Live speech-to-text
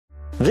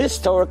This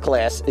Torah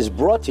class is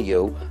brought to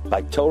you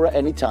by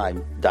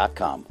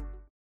TorahAnytime.com.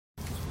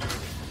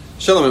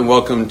 Shalom and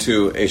welcome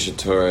to Eshet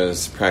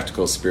Torah's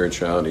Practical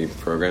Spirituality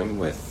program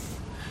with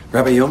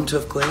Rabbi Yom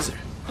Tov Glazer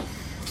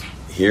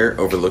here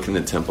overlooking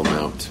the Temple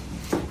Mount.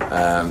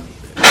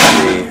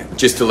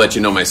 Just to let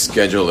you know my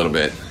schedule a little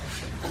bit.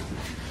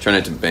 Try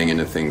not to bang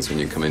into things when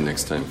you come in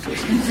next time.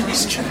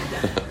 If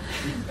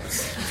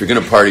you're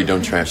going to party,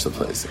 don't trash the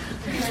place.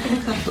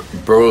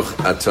 Baruch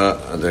atah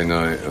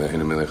Adonai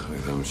Eloheinu melech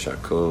haolam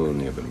shakol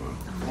niyeh.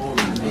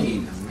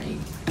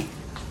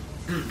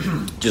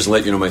 Just to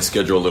let you know my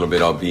schedule a little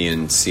bit. I'll be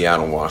in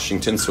Seattle,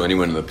 Washington, so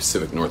anyone in the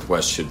Pacific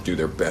Northwest should do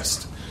their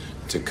best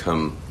to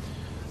come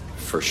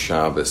for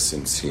Shabbos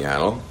in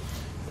Seattle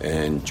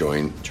and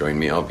join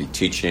me. I'll be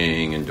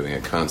teaching and doing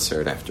a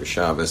concert after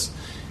Shabbos,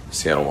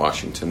 Seattle,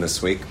 Washington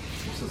this week.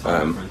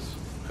 I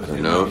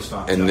don't know,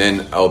 and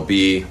then I'll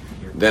be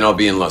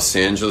in Los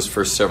Angeles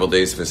for several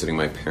days visiting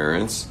my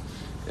parents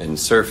and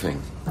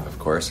surfing, of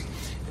course,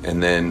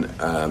 and then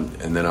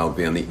I'll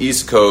be on the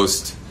East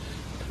Coast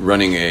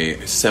running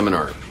a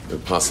seminar,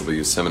 possibly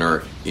a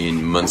seminar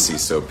in Muncie.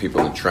 So people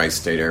in the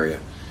tri-state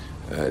area,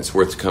 it's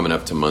worth coming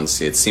up to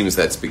Muncie. It seems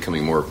that's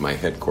becoming more of my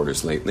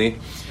headquarters lately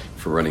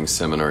for running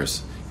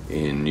seminars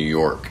in New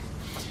York.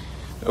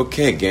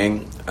 Okay,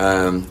 gang,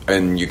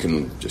 and you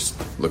can just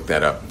look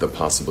that up,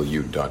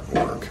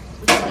 thepossibleyou.org.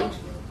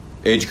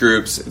 Age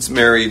groups, it's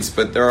marrieds,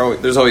 but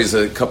there's always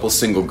a couple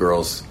single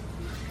girls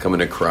coming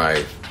to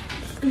try.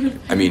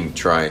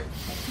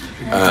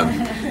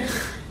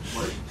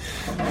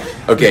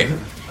 Okay,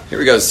 here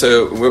we go.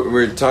 So what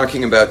we're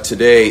talking about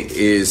today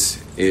is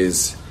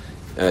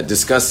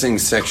discussing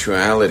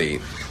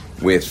sexuality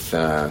with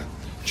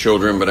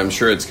children, but I'm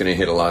sure it's going to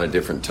hit a lot of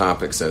different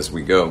topics as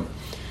we go.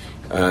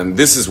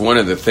 This is one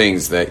of the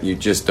things that you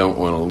just don't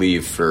want to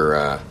leave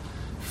for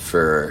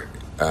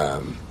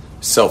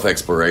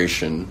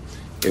self-exploration,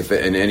 if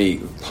in any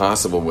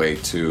possible way,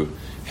 to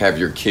have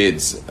your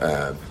kids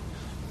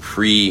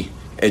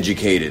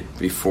pre-educated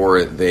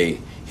before they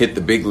hit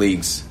the big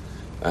leagues.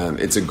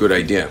 It's a good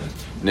idea.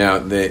 Now,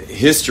 the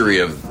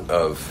history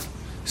of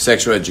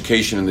sexual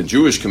education in the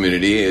Jewish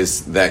community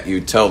is that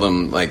you tell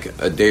them like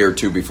a day or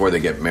two before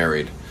they get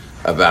married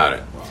about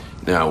it.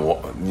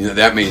 Now,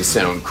 that may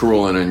sound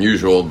cruel and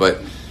unusual, but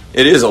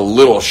it is a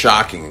little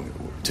shocking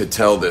to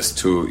tell this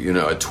to,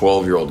 a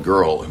 12-year-old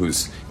girl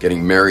who's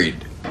getting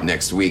married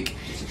next week.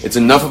 It's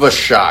enough of a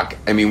shock.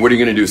 I mean, what are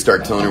you going to do,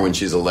 start telling her when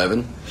she's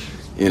 11?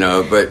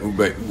 But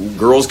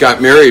girls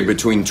got married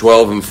between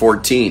 12 and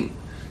 14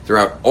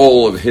 throughout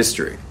all of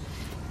history.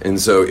 And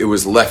so it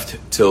was left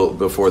till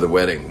before the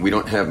wedding. We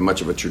don't have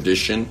much of a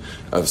tradition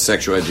of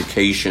sexual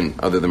education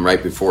other than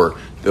right before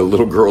the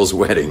little girl's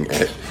wedding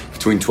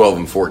between 12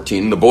 and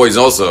 14. The boys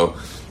also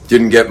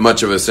didn't get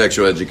much of a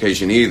sexual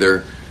education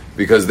either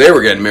because they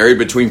were getting married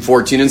between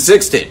 14 and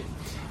 16.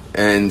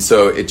 And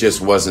so it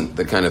just wasn't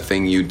the kind of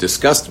thing you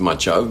discussed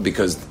much of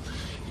because,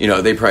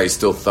 they probably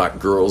still thought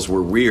girls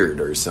were weird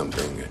or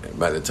something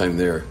by the time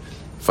they're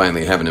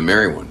finally having to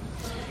marry one.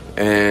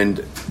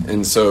 And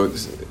so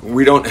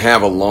we don't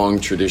have a long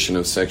tradition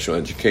of sexual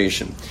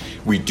education.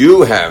 We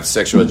do have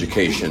sexual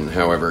education,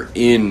 however,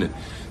 in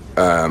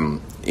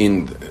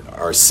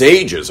our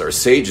sages. Our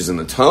sages in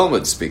the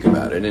Talmud speak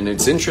about it, and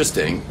it's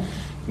interesting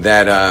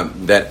that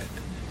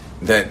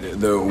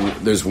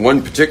there's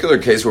one particular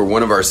case where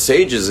one of our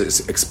sages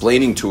is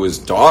explaining to his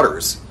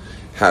daughters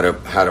how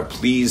to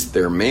please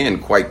their man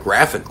quite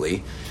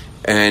graphically,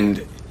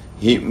 and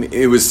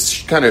it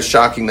was kind of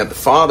shocking that the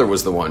father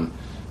was the one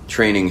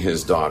training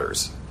his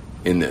daughters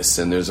in this.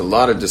 And there's a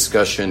lot of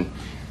discussion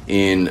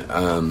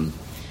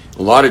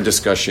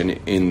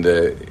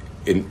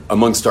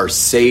amongst our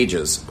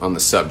sages on the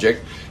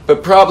subject,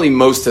 but probably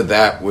most of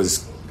that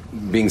was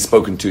being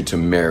spoken to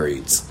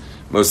marrieds.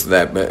 Most of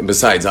that,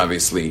 besides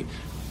obviously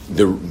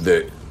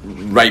the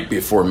right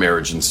before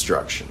marriage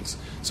instructions.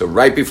 So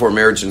right before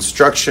marriage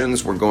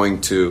instructions, we're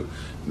going to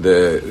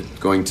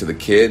the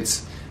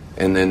kids,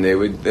 and then they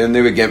would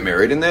get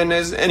married, and then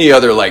as any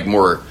other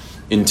more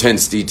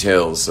intense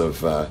details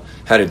of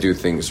how to do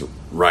things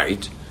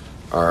right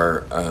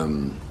were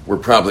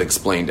probably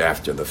explained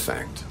after the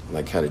fact,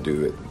 like how to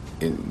do it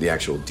in the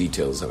actual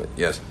details of it.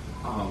 Yes?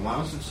 Why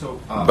was it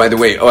so... By the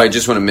way, I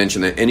just want to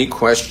mention that any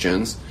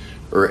questions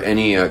or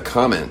any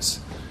comments,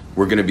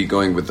 we're going to be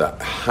going with the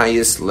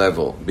highest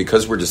level.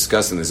 Because we're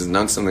discussing, this is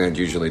not something I'd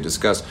usually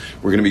discuss,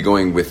 we're going to be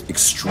going with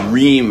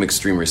extreme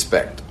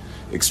respect.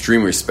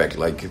 Extreme respect.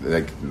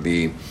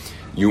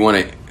 You want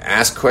to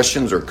ask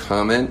questions or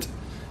comment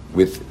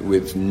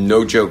with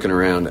no joking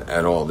around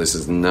at all. This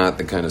is not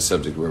the kind of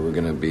subject where we're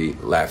going to be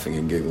laughing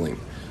and giggling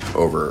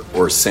over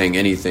or saying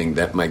anything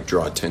that might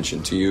draw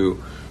attention to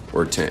you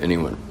or to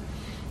anyone.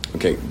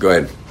 Okay, go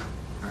ahead.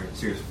 All right,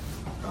 serious.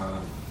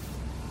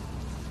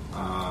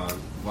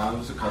 Why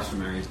was it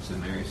customary to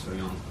marry so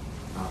young?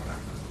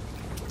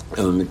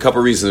 A couple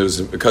of reasons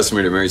it was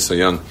customary to marry so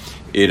young.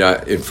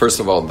 It first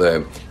of all,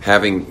 the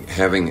having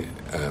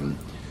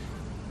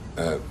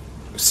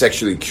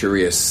sexually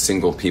curious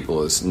single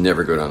people is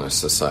never good on a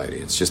society.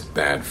 It's just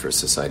bad for a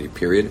society,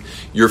 period.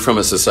 You're from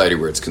a society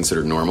where it's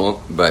considered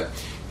normal, but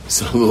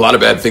so a lot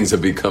of bad things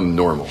have become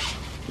normal.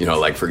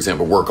 Like, for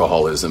example,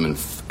 workaholism and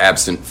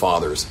absent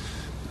fathers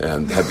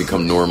have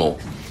become normal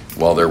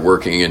while they're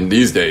working. And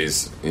these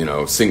days,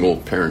 single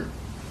parent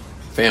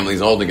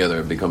families altogether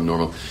have become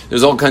normal.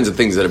 There's all kinds of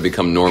things that have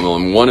become normal,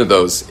 and one of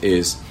those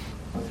is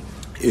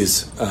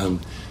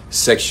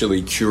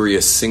sexually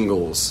curious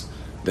singles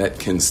that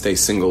can stay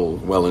single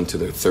well into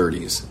their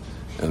 30s.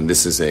 And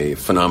this is a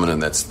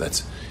phenomenon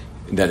that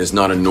is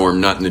not a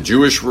norm, not in the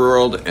Jewish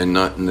world and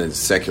not in the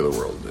secular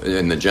world,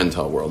 in the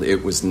Gentile world.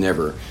 It was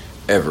never,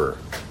 ever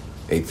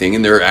a thing.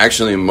 And they're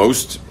actually in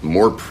most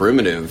more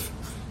primitive,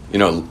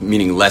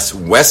 meaning less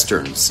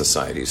Western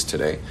societies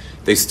today,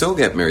 they still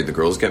get married. The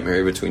girls get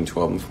married between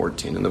 12 and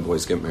 14, and the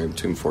boys get married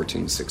between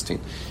 14 and 16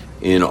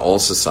 in all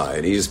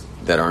societies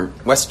that aren't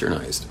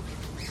Westernized.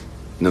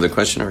 Another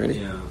question already?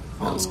 Yeah.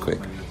 That was quick.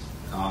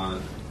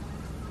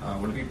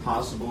 Would it be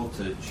possible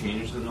to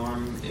change the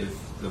norm if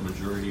the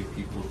majority of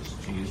people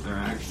just change their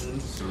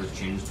actions or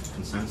change the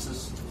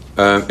consensus?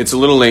 It's a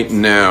little late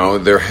now.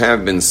 There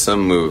have been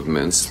some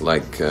movements,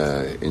 like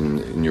in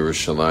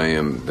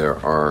Yerushalayim, there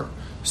are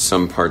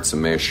some parts of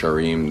Mea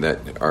Sharim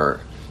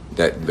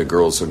that the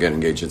girls will get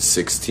engaged at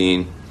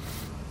 16,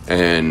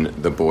 and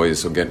the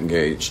boys will get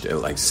engaged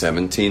at like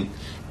 17.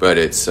 But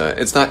it's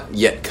not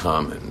yet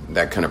common,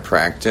 that kind of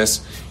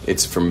practice.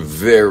 It's from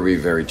very,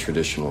 very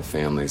traditional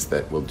families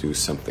that will do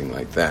something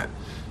like that.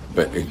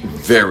 But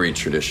very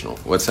traditional.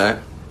 What's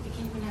that? They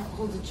can't even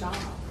hold a job.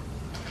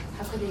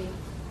 How could they?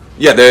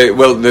 Yeah,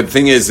 the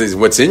thing is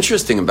what's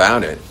interesting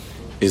about it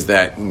is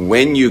that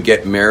when you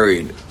get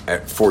married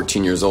at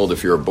 14 years old,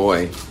 if you're a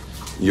boy,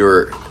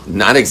 you're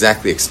not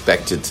exactly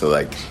expected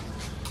to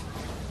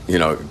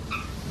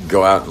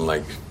go out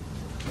and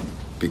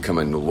become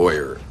a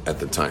lawyer at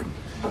the time.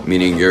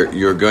 Meaning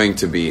you're going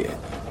to be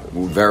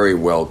very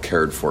well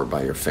cared for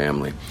by your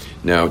family.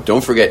 Now,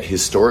 don't forget,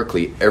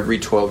 historically, every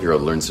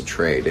 12-year-old learns a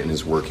trade and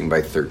is working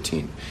by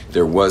 13.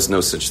 There was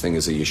no such thing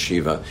as a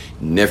yeshiva,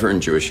 never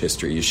in Jewish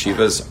history.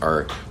 Yeshivas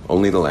are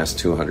only the last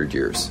 200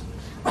 years.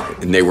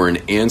 And they were an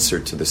answer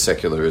to the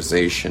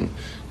secularization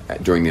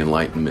during the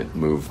Enlightenment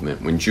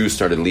movement. When Jews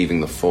started leaving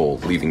the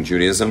fold, leaving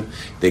Judaism,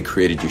 they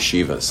created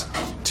yeshivas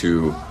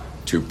to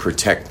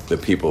protect the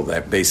people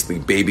that basically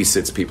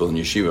babysits people in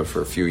yeshiva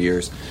for a few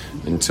years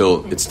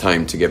until it's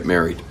time to get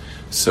married.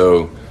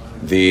 So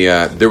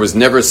there was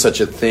never such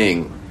a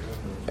thing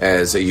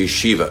as a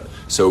yeshiva.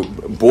 So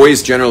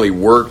boys generally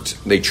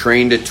worked, they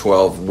trained at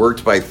 12,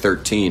 worked by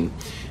 13,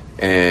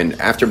 and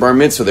after bar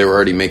mitzvah they were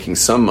already making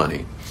some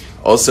money.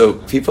 Also,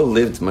 people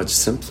lived much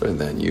simpler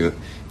then.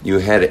 You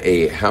had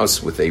a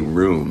house with a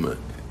room,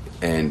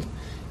 and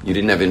you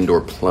didn't have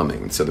indoor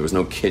plumbing, so there was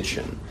no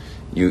kitchen.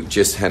 You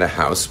just had a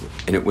house,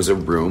 and it was a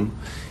room,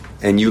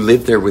 and you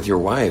lived there with your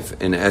wife.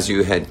 And as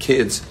you had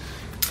kids,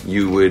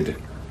 you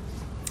would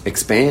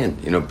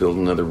expand, build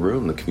another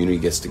room. The community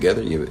gets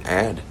together, you would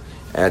add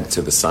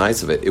to the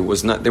size of it. It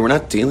was not; they were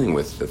not dealing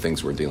with the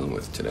things we're dealing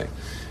with today.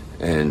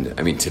 And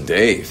I mean,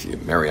 today, if you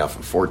marry off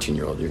a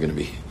 14-year-old, you're going to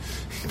be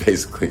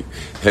basically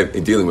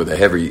dealing with a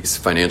heavy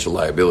financial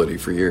liability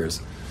for years.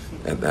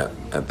 At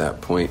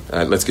that point,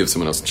 let's give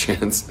someone else a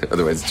chance.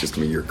 Otherwise, it's just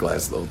going to be your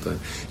class the whole time.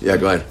 Yeah,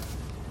 go ahead.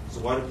 So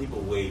why do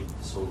people wait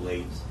so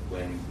late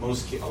when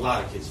a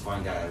lot of kids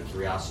find out out of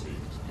curiosity,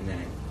 and then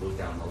it goes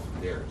downhill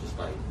from there? Just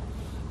by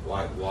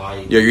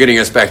why? Yeah, you're getting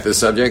us back to the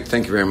subject.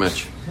 Thank you very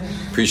much.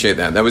 Appreciate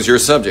that. That was your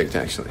subject,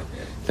 actually.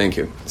 Thank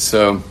you.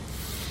 So,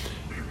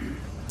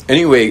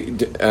 anyway,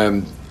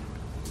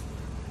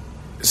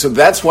 so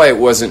that's why it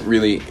wasn't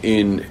really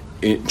in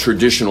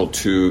traditional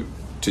to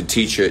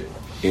teach it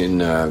in.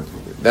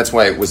 That's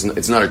why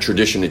it's not a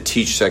tradition to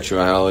teach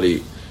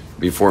sexuality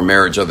before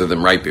marriage, other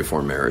than right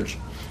before marriage.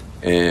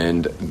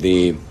 And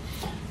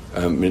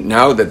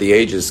now that the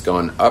age has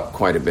gone up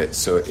quite a bit,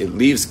 so it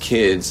leaves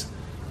kids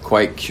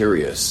quite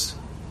curious,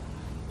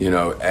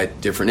 at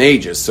different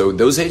ages. So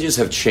those ages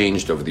have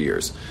changed over the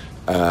years.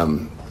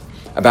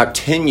 About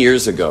 10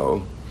 years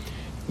ago,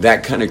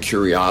 that kind of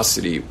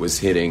curiosity was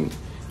hitting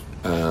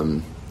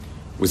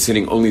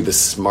only the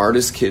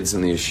smartest kids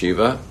in the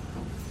yeshiva,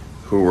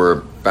 who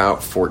were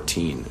about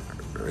 14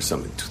 or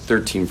something,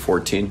 13,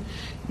 14.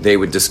 They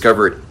would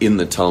discover it in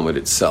the Talmud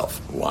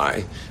itself.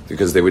 Why?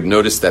 Because they would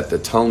notice that the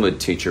Talmud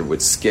teacher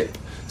would skip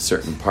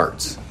certain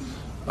parts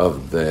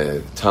of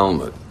the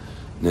Talmud.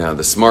 Now,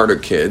 the smarter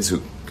kids,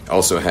 who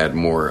also had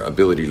more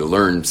ability to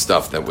learn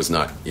stuff that was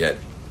not yet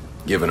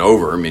given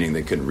over, meaning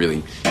they could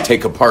really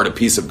take apart a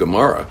piece of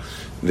Gemara,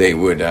 they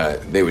would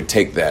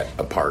take that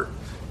apart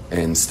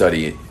and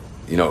study.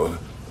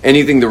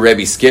 Anything the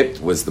Rebbe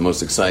skipped was the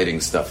most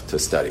exciting stuff to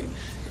study,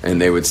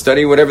 and they would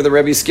study whatever the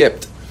Rebbe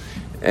skipped.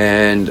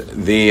 And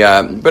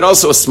but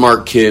also a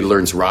smart kid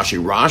learns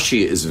Rashi.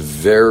 Rashi is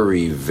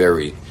very,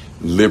 very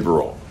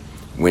liberal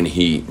when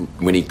he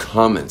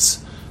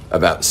comments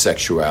about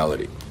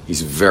sexuality.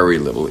 He's very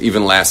liberal.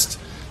 Even last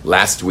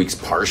week's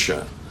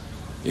parsha,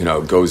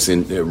 goes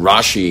in.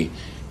 Rashi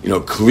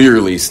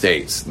clearly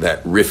states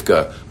that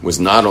Rivka was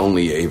not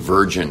only a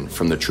virgin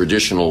from the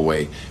traditional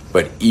way,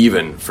 but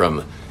even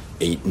from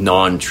a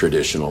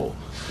non-traditional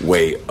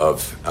way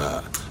of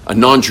a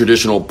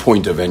non-traditional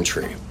point of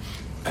entry,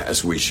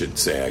 as we should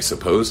say, I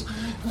suppose.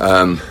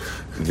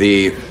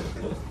 The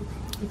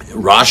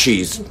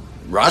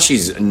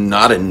Rashi's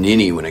not a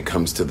ninny when it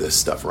comes to this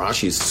stuff.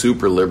 Rashi's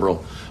super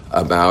liberal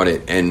about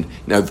it, and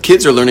now the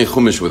kids are learning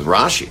Chumash with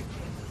Rashi.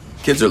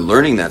 Kids are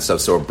learning that stuff,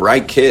 so a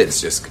bright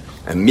kid's just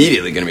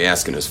immediately going to be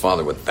asking his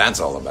father what that's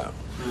all about,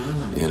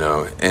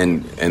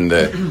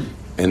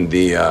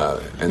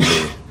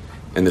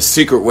 and the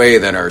secret way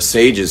that our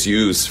sages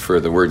use for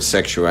the word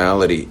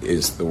sexuality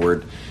is the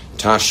word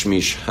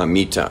tashmish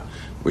hamita,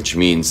 which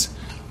means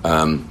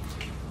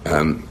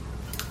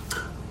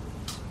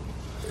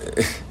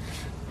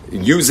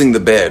using the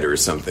bed or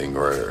something,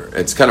 or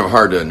it's kind of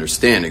hard to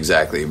understand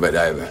exactly, but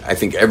I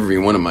think every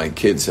one of my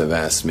kids have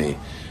asked me,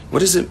 what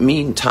does it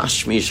mean,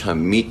 tashmish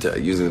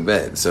hamita, using the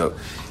bed? So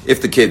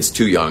if the kid's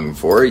too young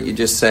for it, you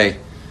just say, it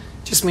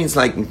just means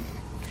like,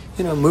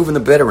 moving the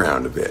bed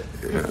around a bit.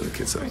 The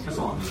kid's like,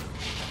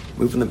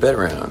 moving the bed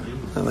around.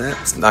 Well,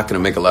 that's not going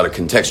to make a lot of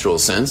contextual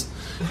sense,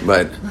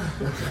 but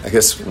I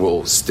guess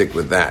we'll stick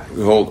with that.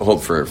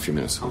 Hold for a few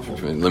minutes.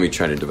 Let me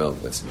try to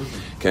develop this.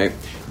 Okay?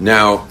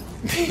 Now,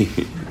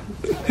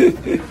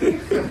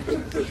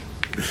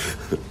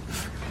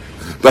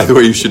 by the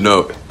way, you should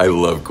know I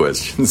love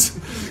questions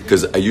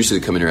because I usually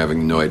come in here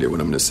having no idea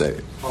what I'm going to say.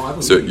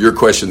 So your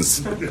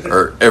questions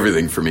are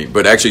everything for me.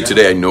 But actually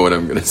today I know what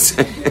I'm going to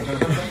say.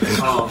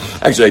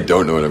 Actually, I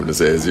don't know what I'm going to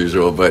say as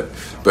usual. But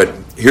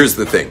here's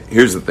the thing.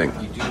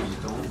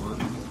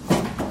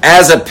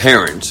 As a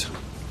parent,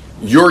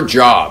 your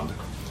job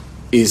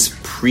is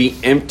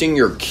preempting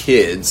your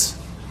kids'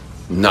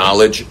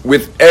 knowledge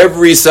with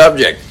every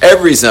subject.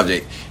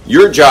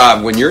 Your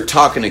job when you're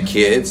talking to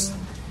kids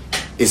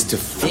is to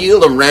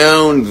feel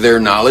around their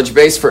knowledge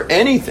base for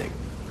anything.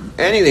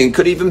 It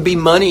could even be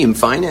money and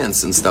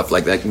finance and stuff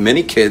like that.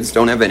 Many kids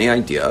don't have any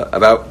idea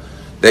about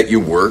that you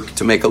work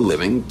to make a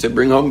living, to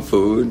bring home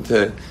food,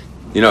 that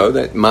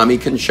mommy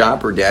can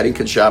shop or daddy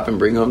can shop and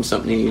bring home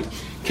something to eat.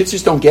 Kids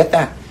just don't get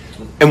that.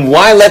 And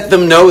why let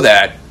them know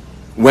that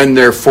when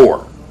they're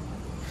 4?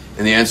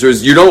 And the answer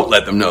is you don't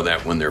let them know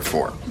that when they're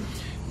 4.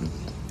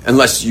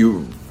 Unless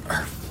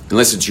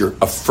it's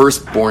a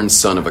firstborn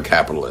son of a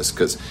capitalist,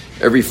 because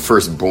every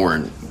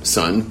firstborn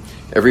son,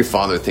 every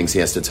father thinks he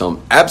has to tell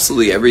him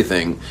absolutely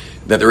everything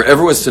that there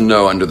ever was to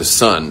know under the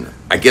sun,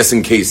 I guess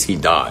in case he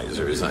dies,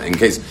 or in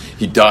case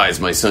he dies,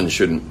 my son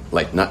shouldn't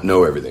not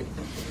know everything.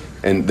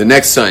 And the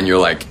next son, you're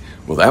like,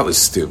 well, that was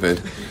stupid.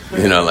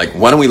 Why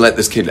don't we let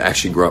this kid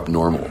actually grow up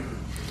normal?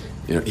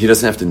 He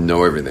doesn't have to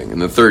know everything.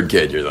 And the third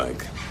kid, you're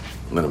like,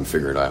 let him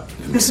figure it out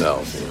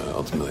himself,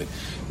 ultimately.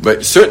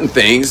 But certain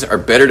things are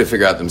better to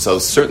figure out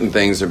themselves. Certain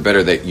things are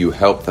better that you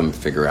help them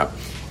figure out.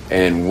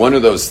 And one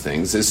of those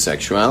things is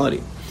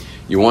sexuality.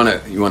 You want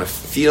to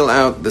feel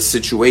out the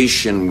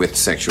situation with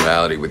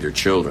sexuality with your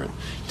children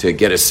to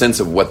get a sense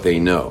of what they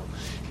know.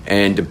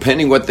 And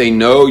depending what they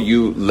know,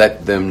 you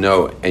let them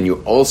know. And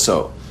you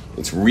also,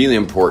 it's really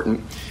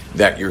important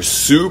that you're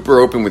super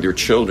open with your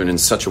children in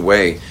such a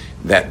way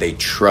that they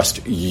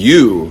trust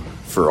you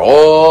for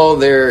all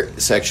their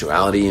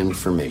sexuality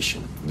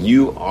information.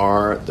 You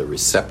are the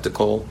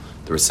receptacle.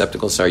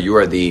 You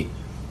are the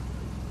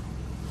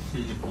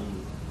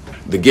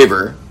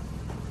giver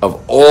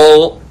of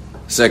all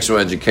sexual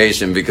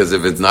education, because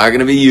if it's not going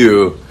to be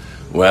you,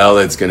 well,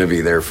 it's going to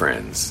be their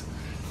friends.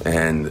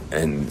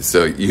 And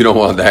so you don't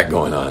want that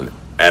going on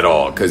at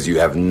all, because you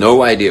have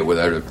no idea what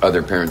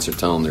other parents are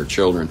telling their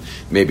children,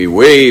 maybe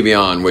way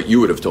beyond what you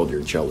would have told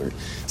your children.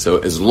 So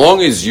as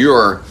long as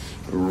you're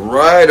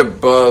right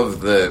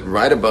above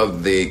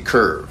the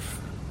curve,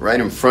 right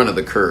in front of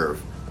the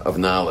curve of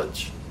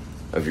knowledge,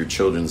 of your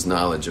children's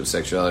knowledge of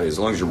sexuality, as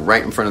long as you're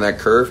right in front of that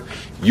curve,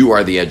 you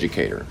are the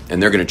educator,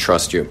 and they're going to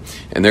trust you,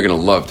 and they're going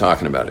to love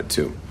talking about it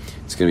too.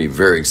 It's going to be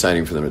very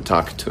exciting for them to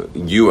talk to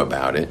you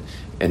about it,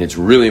 and it's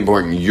really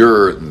important.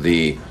 You're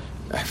the,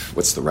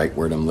 what's the right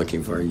word I'm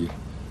looking for? I'm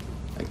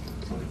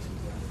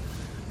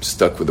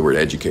stuck with the word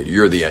educator.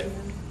 You're the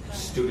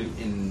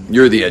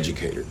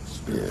educator.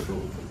 Yeah.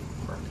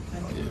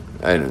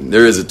 I don't know.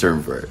 There is a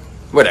term for it.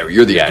 Whatever,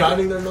 you're the address.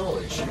 Guiding their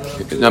knowledge.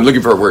 I'm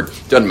looking for a word.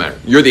 Doesn't matter.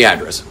 You're the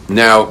address.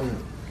 Now,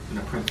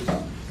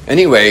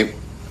 anyway,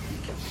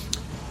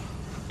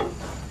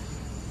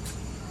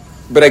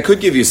 but I could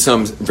give you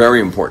some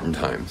very important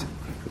times.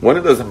 One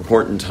of those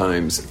important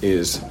times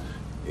is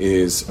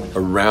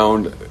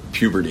around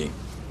puberty.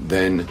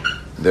 Then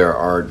there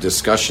are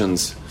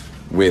discussions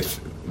with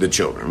the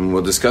children.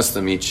 We'll discuss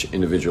them each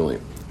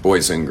individually,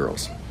 boys and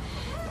girls.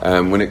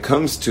 When it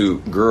comes to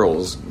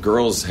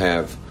girls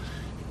have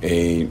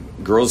a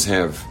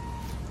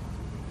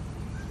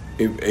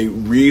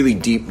really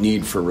deep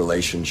need for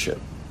relationship,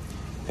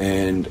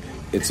 and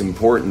it's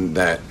important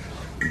that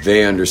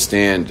they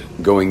understand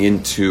going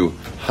into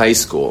high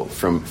school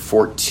from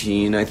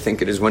 14, I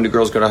think it is. When do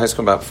girls go to high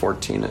school? About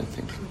 14, I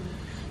think.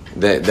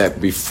 that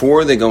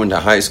before they go into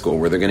high school,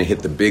 where they're going to hit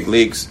the big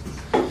leagues.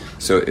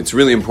 So it's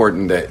really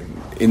important that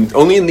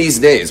only in these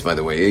days, by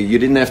the way, you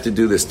didn't have to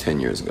do this 10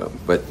 years ago,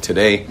 but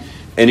today,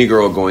 any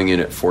girl going in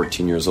at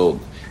 14 years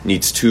old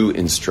needs 2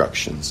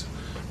 instructions.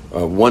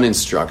 One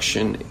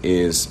instruction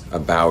is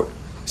about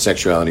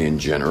sexuality in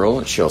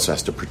general. She also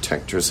has to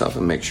protect herself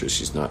and make sure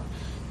she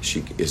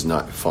is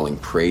not falling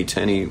prey to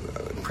any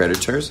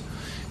predators,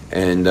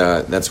 and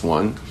that's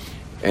one.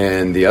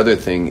 And the other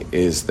thing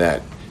is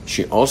that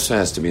she also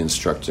has to be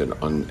instructed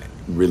on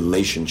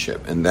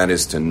relationship, and that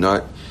is to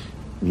not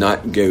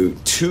go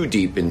too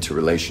deep into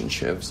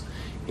relationships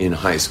in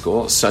high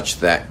school such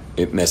that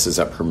it messes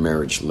up her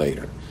marriage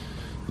later.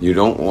 You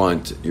don't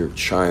want your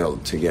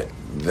child to get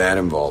that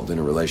involved in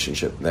a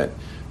relationship that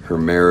her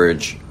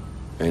marriage,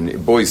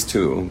 and boys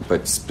too,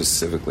 but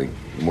specifically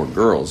more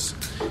girls,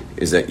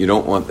 is that you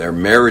don't want their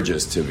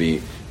marriages to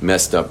be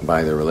messed up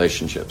by their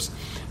relationships.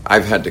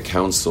 I've had to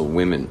counsel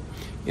women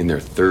in their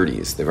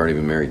 30s, they've already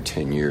been married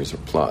 10 years or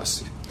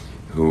plus,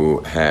 who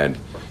had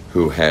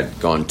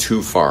gone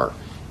too far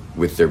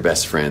with their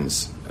best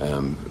friends,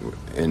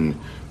 and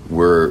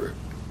were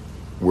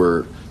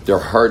their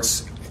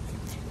hearts.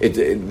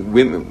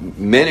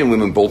 Men and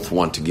women both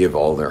want to give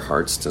all their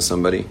hearts to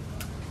somebody,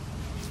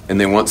 and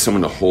they want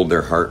someone to hold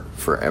their heart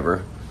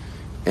forever.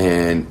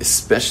 And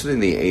especially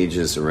in the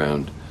ages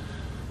around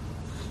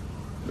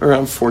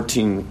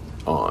 14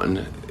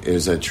 on,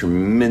 there's a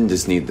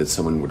tremendous need that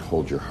someone would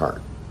hold your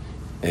heart.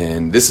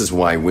 And this is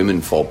why women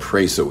fall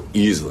prey so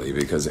easily,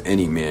 because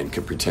any man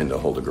could pretend to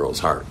hold a girl's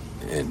heart.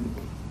 And,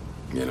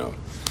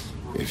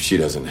 if she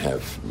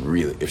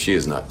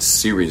is not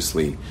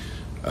seriously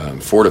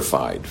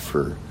fortified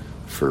for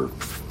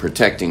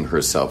protecting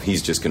herself,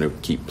 he's just going to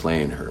keep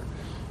playing her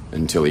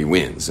until he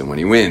wins. And when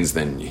he wins,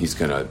 then he's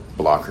going to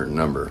block her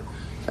number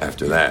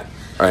after that.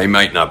 Or he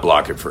might not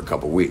block it for a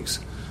couple weeks,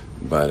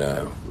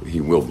 but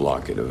he will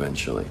block it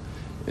eventually.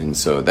 And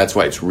so that's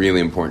why it's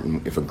really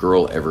important, if a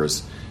girl ever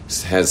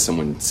has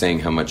someone saying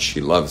how much he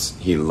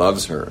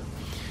loves her,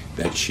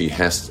 that she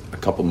has a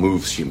couple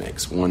moves she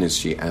makes. One is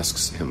she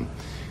asks him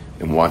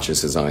and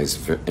watches his eyes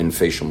and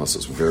facial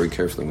muscles very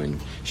carefully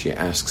when she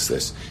asks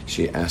this.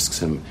 She asks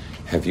him,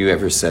 have you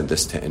ever said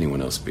this to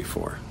anyone else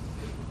before?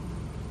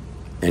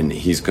 And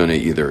he's going to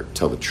either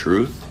tell the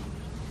truth,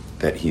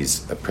 that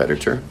he's a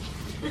predator,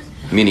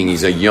 meaning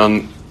he's a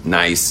young,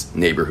 nice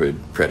neighborhood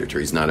predator.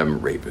 He's not a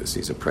rapist,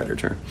 he's a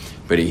predator.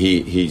 But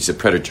he's a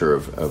predator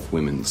of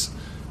women's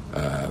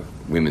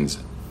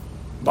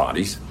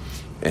bodies.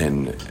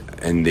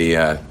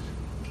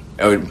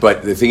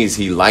 But the thing is,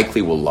 he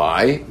likely will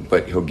lie,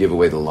 but he'll give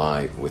away the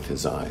lie with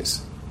his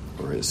eyes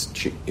or his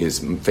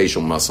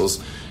facial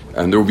muscles.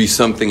 And there will be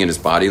something in his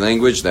body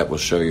language that will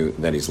show you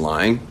that he's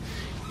lying.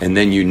 And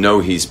then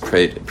he's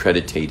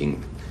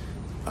predating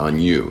on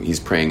you. He's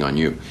preying on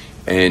you.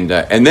 And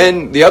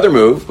then the other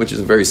move, which is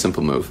a very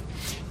simple move,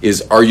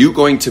 is are you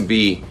going to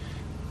be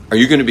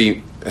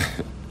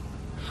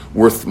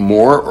worth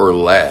more or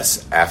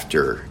less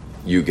after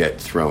you get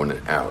thrown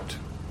out?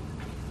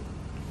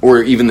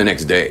 Or even the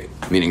next day,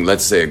 meaning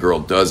let's say a girl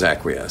does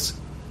acquiesce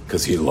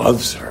because he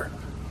loves her,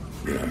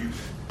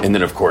 and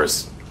then of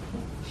course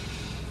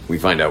we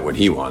find out what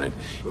he wanted,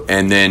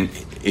 and then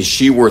is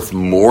she worth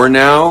more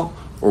now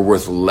or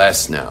worth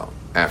less now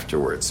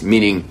afterwards?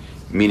 Meaning,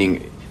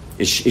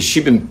 is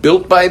she been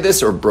built by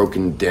this or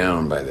broken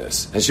down by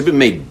this? Has she been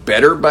made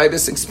better by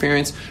this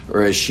experience,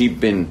 or has she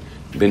been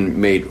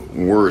made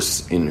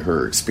worse in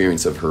her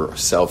experience of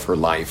herself, her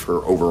life, her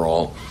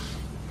overall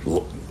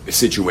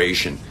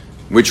situation?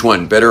 Which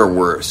one, better or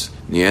worse?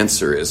 And the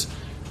answer is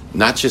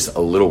not just a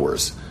little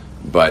worse,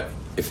 but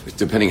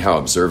depending how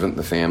observant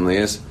the family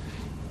is,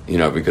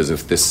 because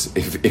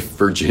if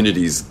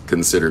virginity is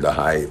considered a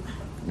high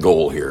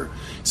goal here,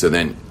 so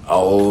then a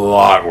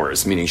lot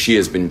worse, meaning she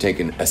has been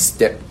taken a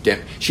step down.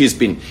 She has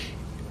been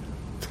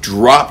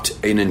dropped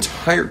an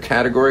entire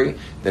category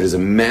that is a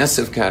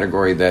massive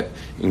category that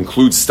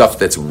includes stuff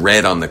that's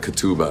read on the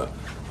ketubah,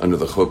 under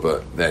the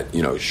chuppah, that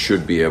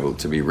should be able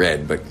to be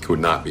read but could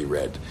not be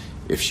read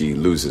if she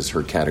loses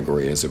her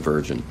category as a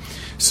virgin.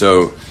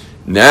 So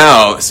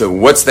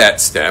what's that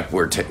step?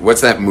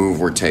 What's that move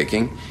we're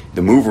taking?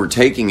 The move we're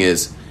taking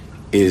is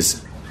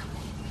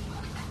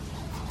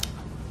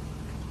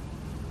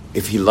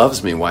if he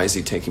loves me, why is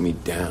he taking me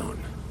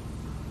down?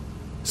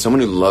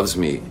 Someone who loves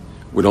me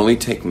would only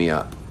take me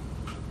up.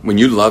 When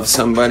you love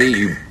somebody,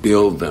 you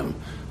build them.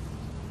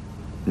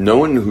 No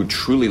one who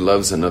truly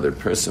loves another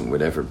person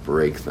would ever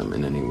break them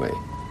in any way.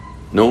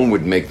 No one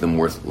would make them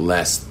worth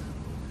less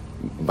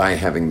by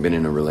having been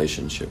in a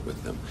relationship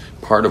with them.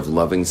 Part of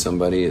loving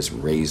somebody is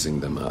raising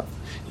them up.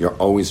 You're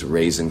always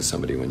raising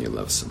somebody when you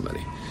love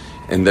somebody.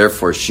 And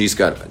therefore she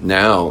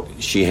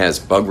has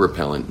bug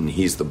repellent and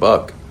he's the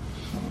bug.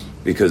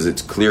 Because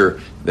it's clear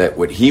that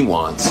what he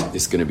wants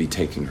is going to be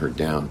taking her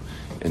down.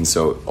 And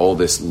so all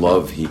this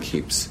love he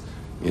keeps,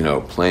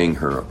 playing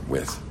her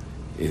with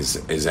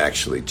is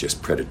actually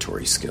just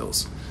predatory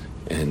skills.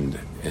 And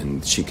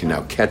she can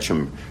now catch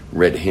him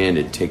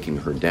red-handed taking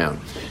her down.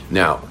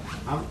 Now,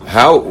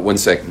 one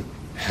second.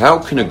 how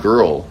can a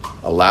girl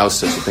allow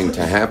such a thing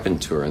to happen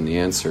to her? And the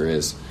answer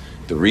is,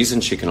 the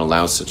reason she can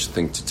allow such a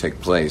thing to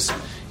take place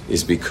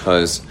is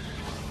because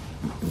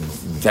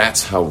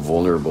that's how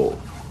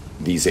vulnerable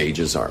these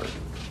ages are.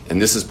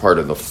 And this is part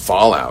of the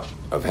fallout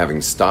of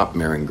having stopped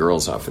marrying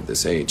girls off at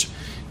this age,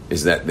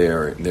 is that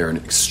they're in an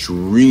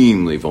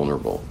extremely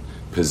vulnerable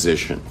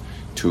position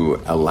to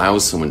allow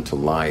someone to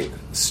lie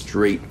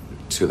straight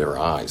to their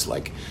eyes,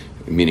 like,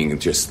 meaning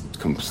just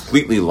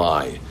completely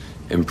lie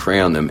and prey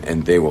on them,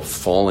 and they will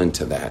fall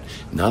into that.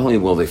 Not only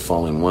will they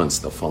fall in once,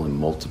 they'll fall in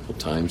multiple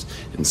times,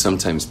 and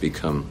sometimes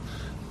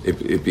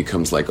it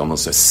becomes like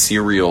almost a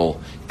serial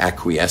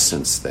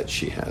acquiescence that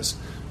she has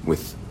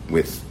with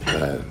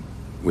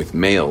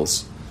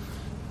males.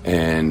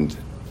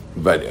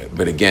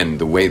 But again,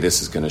 the way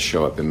this is going to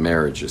show up in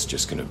marriage is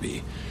just going to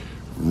be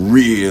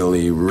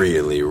really,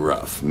 really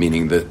rough.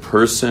 Meaning the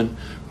person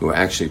who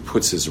actually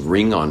puts his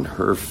ring on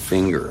her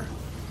finger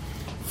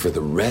for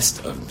the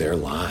rest of their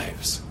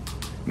lives.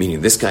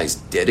 Meaning this guy's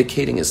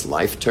dedicating his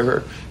life to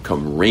her,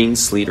 come rain,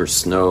 sleet, or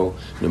snow,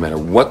 no matter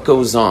what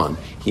goes on,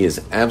 he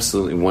is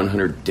absolutely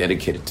 100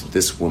 dedicated to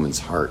this woman's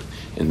heart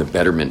and the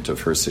betterment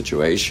of her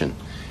situation.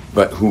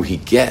 But who he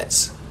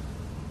gets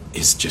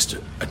is just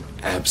an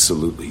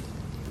absolutely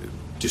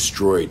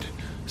destroyed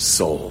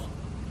soul.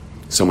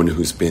 Someone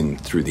who's been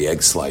through the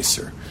egg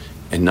slicer,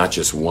 and not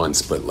just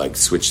once, but like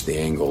switched the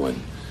angle and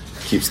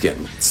keeps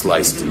getting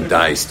sliced and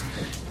diced.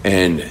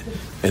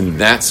 And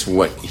that's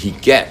what he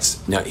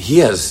gets. Now, he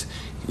has,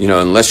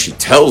 unless she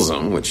tells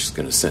him, which is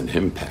going to send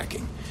him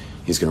packing,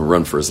 he's going to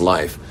run for his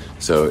life.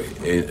 So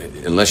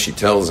unless she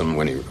tells him,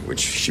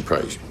 which she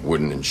probably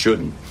wouldn't and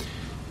shouldn't,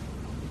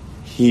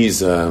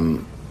 it's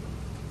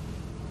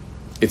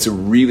a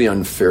really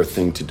unfair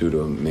thing to do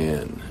to a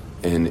man.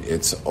 And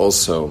it's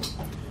also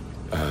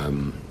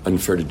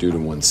unfair to do to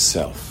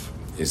oneself,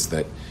 is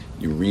that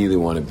you really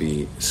want to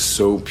be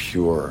so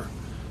pure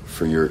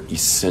for your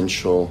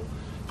essential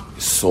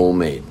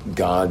soulmate,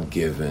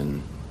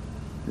 God-given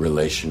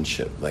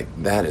relationship. Like,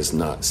 that is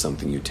not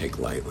something you take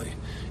lightly.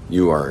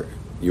 You are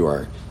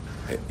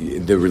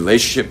the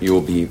relationship you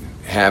will be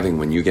having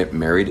when you get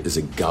married is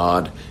a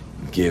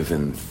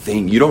God-given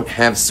thing. You don't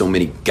have so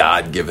many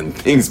God-given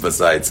things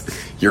besides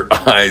your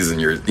eyes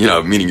and your,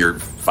 meaning your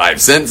five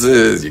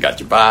senses. You got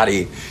your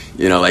body,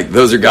 like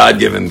those are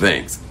God-given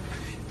things.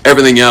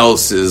 Everything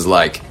else is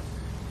like,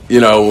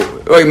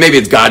 maybe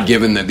it's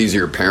God-given that these are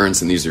your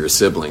parents and these are your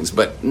siblings,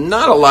 but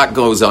not a lot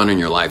goes on in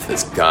your life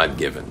that's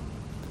God-given.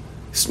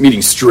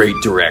 Meaning straight,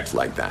 direct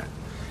like that.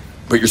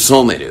 But your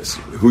soulmate is.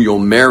 Who you'll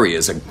marry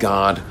is a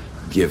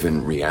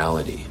God-given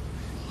reality.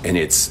 And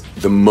it's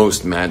the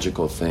most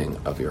magical thing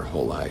of your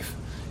whole life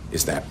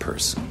is that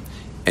person.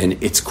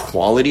 And its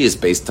quality is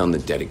based on the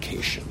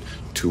dedication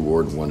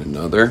toward one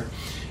another.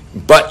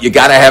 But you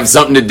got to have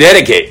something to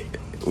dedicate.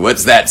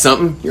 What's that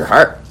something? Your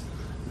heart.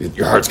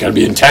 Your heart's got to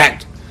be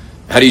intact.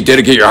 How do you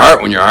dedicate your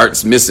heart when your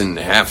heart's missing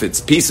half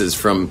its pieces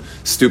from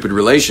stupid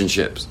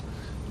relationships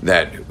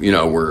that,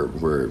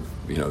 were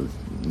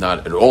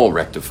not at all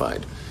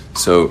rectified?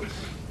 So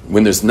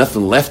when there's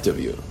nothing left of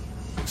you,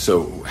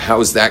 so how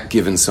is that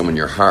giving someone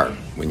your heart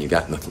when you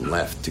got nothing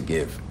left to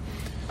give?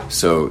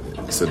 So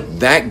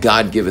that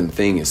God-given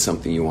thing is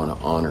something you want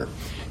to honor.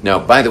 Now,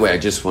 by the way, I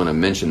just want to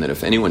mention that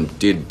if anyone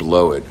did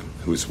blow it,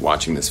 who's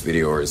watching this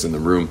video or is in the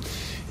room,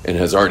 and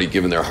has already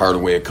given their heart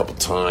away a couple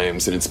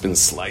times, and it's been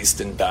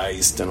sliced and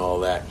diced and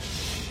all that.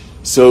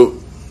 So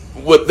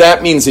what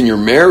that means in your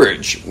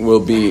marriage will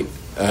be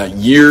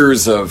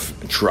years of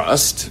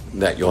trust,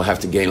 that you'll have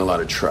to gain a lot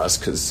of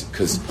trust,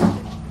 because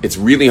it's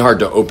really hard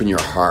to open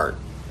your heart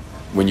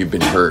when you've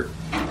been hurt.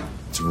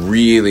 It's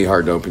really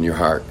hard to open your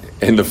heart.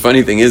 And the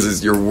funny thing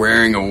is you're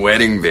wearing a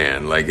wedding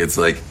band. Like, it's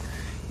like,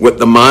 what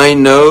the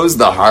mind knows,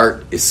 the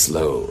heart is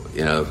slow.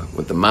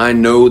 What the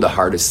mind knows, the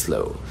heart is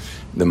slow.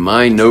 The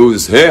mind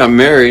knows, hey, I'm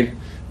married.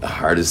 The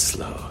heart is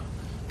slow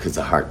because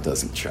the heart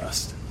doesn't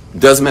trust. It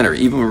doesn't matter,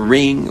 even a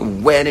ring, a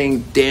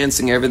wedding,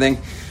 dancing, everything.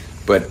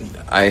 But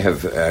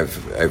I've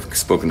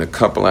spoken to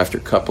couple after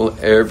couple,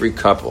 every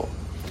couple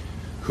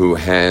who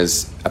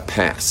has a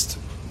past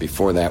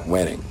before that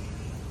wedding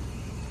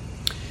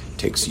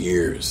takes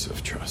years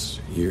of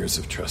trust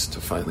to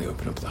finally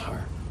open up the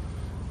heart.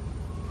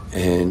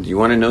 And you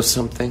want to know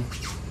something?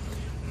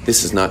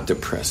 This is not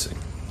depressing.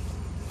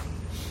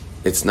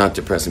 It's not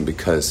depressing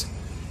because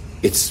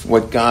it's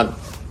what God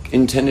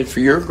intended for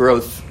your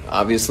growth,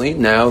 obviously.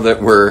 Now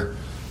that we're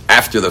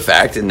after the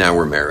fact and now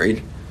we're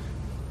married,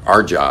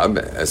 our job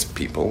as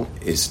people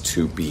is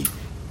to be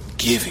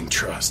giving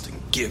trust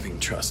and giving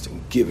trust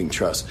and giving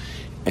trust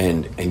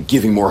and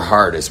giving more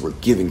heart as we're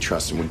giving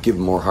trust, and we're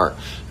giving more heart.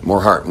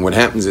 And what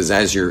happens is,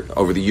 as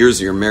over the years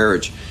of your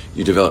marriage,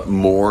 you develop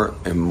more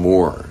and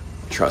more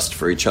trust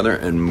for each other,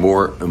 and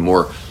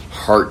more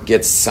heart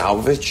gets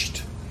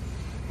salvaged,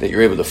 that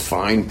you're able to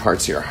find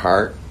parts of your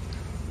heart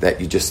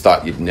that you just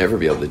thought you'd never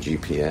be able to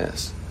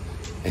GPS.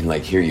 And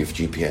like here, you've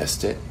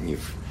GPSed it, and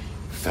you've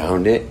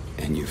found it,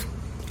 and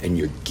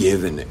you're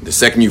giving it. The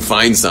second you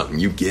find something,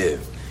 you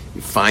give.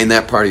 You find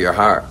that part of your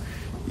heart,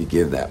 you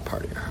give that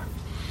part of your heart.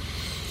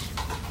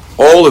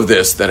 all of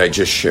this that I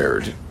just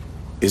shared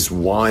is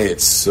why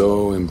it's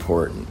so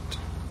important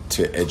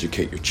to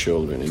educate your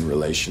children in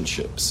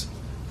relationships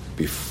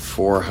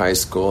before high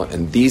school.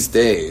 And these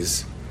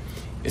days,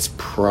 it's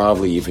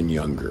probably even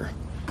younger.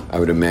 I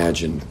would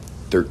imagine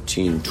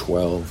 13,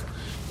 12.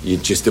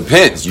 It just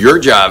depends. Your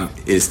job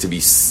is to be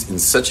in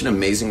such an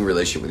amazing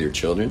relationship with your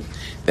children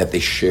that they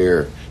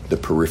share the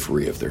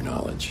periphery of their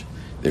knowledge.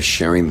 They're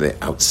sharing the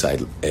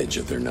outside edge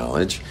of their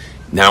knowledge.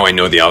 Now I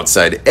know the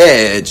outside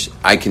edge,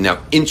 I can now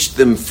inch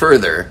them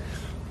further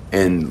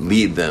and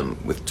lead them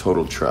with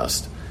total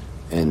trust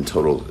and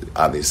total,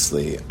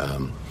 obviously,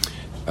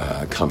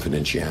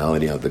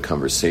 confidentiality of the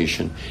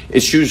conversation.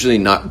 It's usually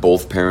not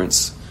both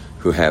parents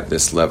who have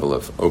this level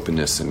of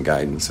openness and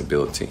guidance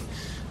ability.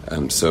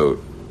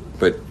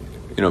 But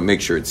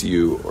make sure it's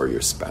you or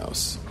your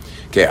spouse.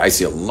 Okay, I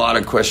see a lot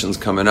of questions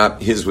coming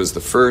up. His was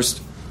the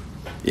first.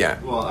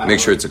 Yeah, well, make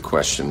sure it's a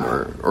question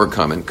or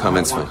comment.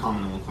 Comments. One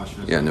comment and one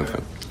question. Yeah, no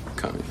problem.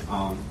 Comment.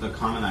 The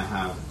comment I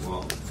have,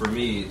 well, for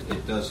me,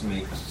 it does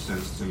make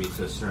sense to me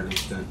to a certain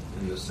extent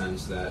in the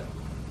sense that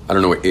I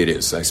don't know what it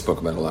is. I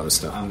spoke about a lot of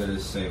stuff. I'm going to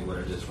say what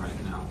it is right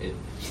now. It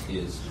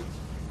is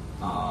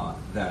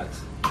that,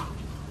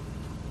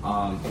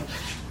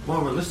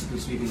 well, realistically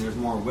speaking, there's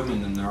more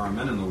women than there are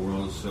men in the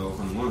world. So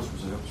from the woman's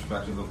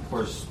perspective, of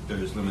course,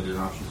 there's limited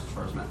options as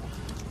far as men.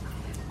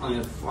 On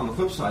the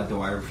flip side,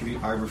 though, I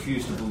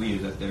refuse to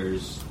believe that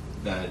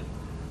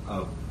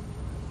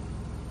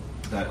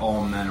that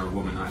all men are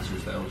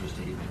womanizers that will just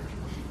take advantage of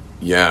them.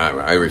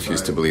 Yeah, I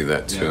refuse to believe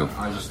that too.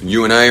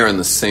 You and I are in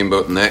the same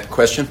boat in that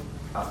question.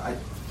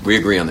 We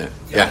agree on that.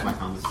 Yeah.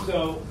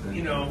 So, when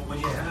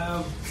you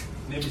have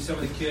maybe some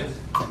of the kids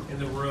in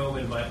the room,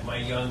 and my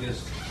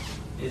youngest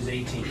is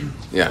 18.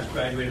 Yeah. Just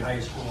graduated high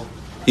school.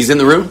 He's in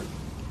the room?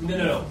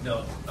 No.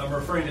 I'm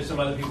referring to some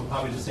other people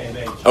probably the same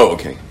age. Oh,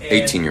 okay.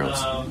 18-year-olds.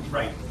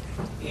 Right.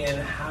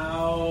 And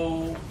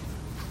how...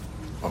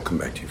 I'll come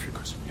back to you for your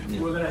question. Yeah.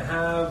 We're going to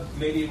have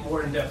maybe a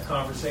more in-depth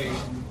conversation.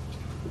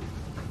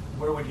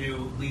 Where would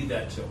you lead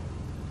that to?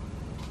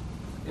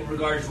 In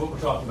regards to what we're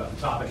talking about,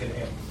 the topic at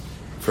hand.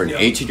 For an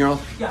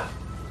 18-year-old? Yeah.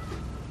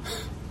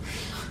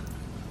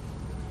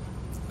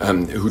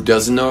 Who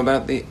doesn't know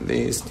about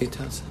these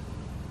details?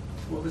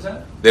 What was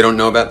that? They don't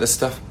know about this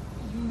stuff?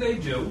 They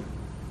do.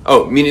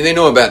 Oh, meaning they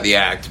know about the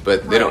act,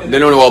 but they don't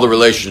know all the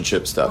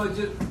relationship stuff.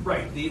 Well,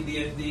 right.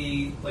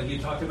 The like you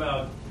talked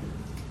about.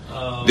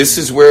 This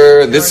is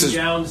where this is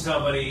down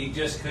somebody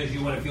just because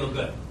you want to feel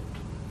good.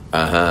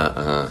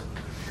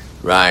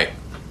 Right.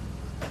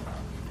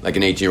 Like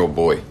an 18-year-old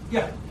boy.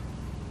 Yeah.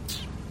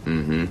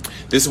 Mm-hmm.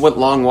 This is what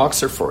long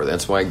walks are for.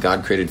 That's why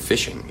God created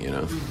fishing.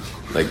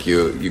 Like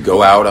you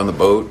go out on the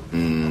boat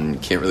and you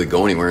can't really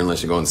go anywhere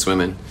unless you're going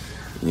swimming.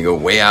 And you go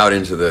way out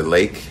into the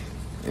lake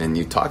and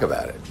you talk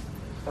about it.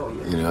 Oh,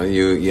 yeah.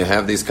 You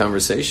have these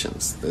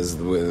conversations. This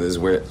is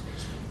where,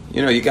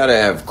 you got to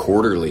have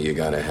quarterly. You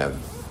got to have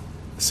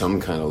some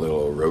kind of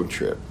little road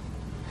trip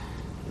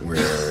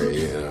where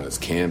it's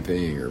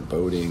camping or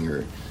boating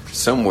or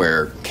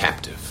somewhere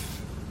captive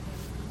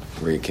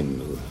where you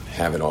can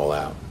have it all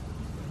out.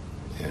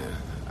 Yeah,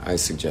 I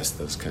suggest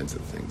those kinds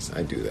of things.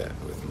 I do that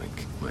with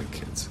my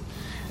kids.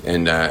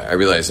 And I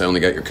realize I only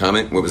got your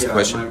comment. What was the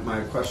question?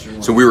 My question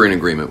was... So we were in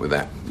agreement with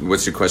that.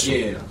 What's your question?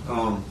 Yeah.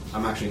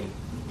 I'm actually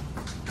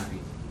happy.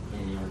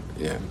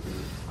 Yeah.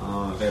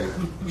 Very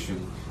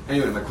good.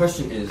 Anyway, my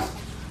question is,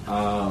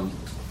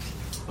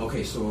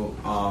 okay, so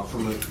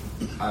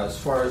as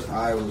far as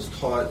I was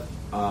taught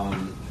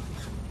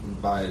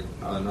by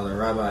another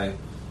rabbi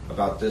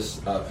about this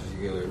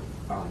particular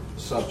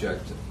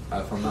subject,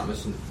 if I'm not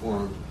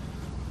misinformed,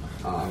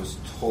 I was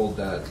told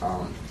that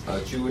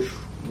a Jewish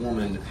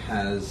woman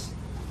has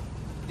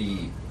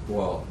the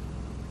amount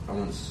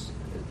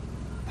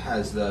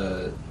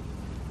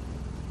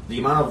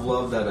of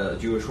love that a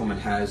Jewish woman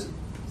has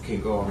can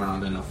go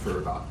around enough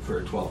for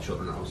 12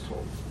 children, I was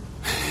told.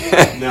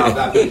 Now,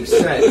 that being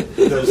said,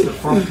 does the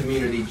frum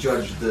community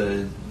judge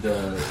the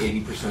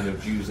 80%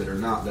 of Jews that are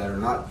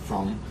not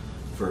frum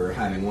for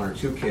having one or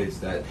two kids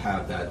that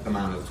have that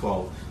amount of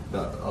 12,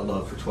 a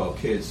love for 12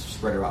 kids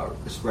spread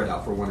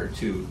out for one or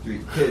two, three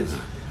kids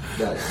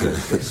that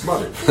gets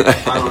smothered?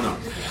 I don't know.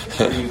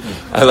 What do you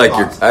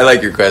think? I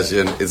like your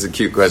question. It's a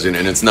cute question,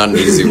 and it's not an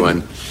easy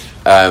one.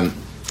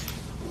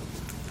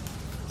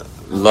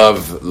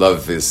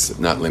 Love is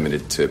not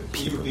limited to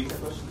people. Can you repeat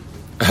that question?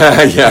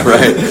 Yeah,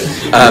 right.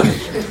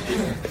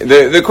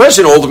 The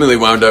question ultimately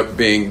wound up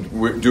being: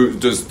 do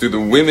the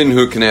women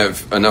who can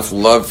have enough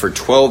love for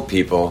 12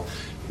 people,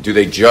 do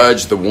they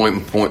judge the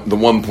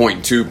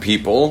 1.2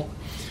 people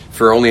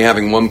for only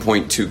having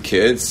 1.2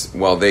 kids,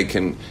 while they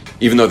can,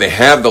 even though they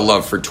have the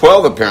love for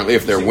 12, apparently,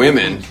 if they're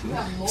women?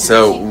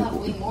 So,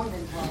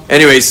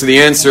 anyway, so the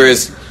answer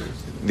is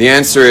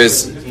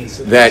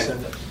that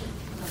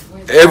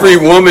every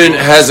woman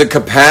has a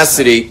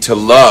capacity to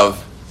love.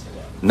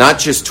 Not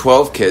just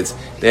 12 kids.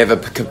 They have a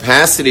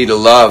capacity to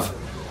love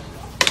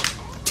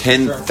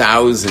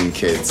 10,000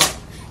 kids.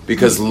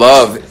 Because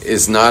love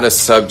is not a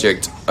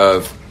subject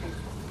of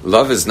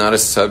love is not a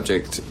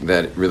subject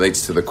that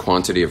relates to the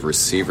quantity of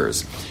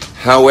receivers.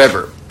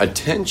 However,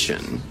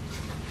 attention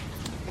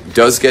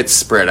does get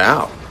spread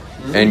out,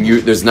 and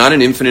there's not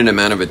an infinite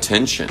amount of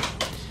attention.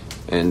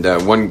 And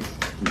one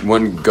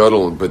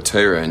Gadol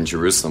B'Torah in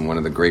Jerusalem, one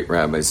of the great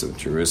rabbis of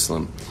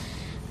Jerusalem,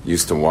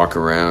 used to walk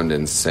around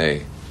and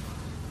say,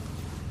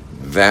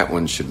 "That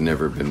one should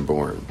never have been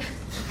born."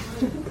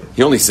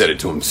 He only said it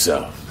to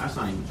himself. That's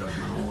not even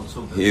judgmental. It's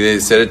so good. He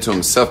said it to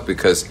himself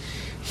because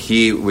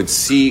he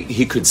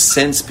could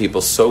sense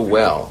people so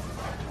well.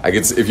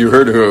 If you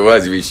heard who it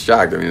was, you'd be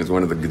shocked. I mean, it was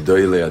one of the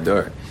Gedolei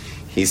Ador.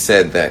 He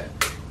said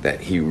that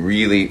he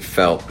really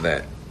felt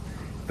that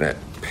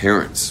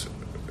parents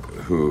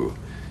who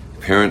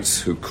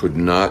could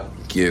not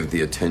give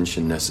the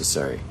attention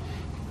necessary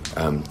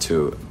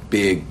to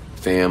big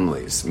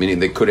families, meaning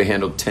they could have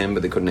handled 10,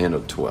 but they couldn't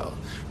handle 12,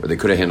 or they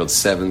could have handled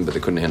 7, but they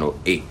couldn't handle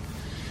 8.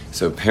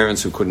 So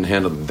parents who couldn't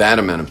handle that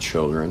amount of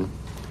children,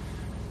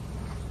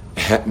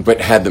 but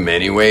had them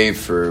anyway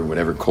for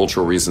whatever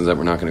cultural reasons that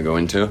we're not going to go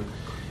into,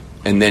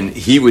 and then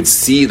he would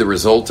see the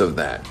result of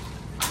that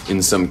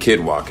in some kid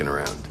walking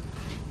around,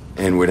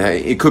 and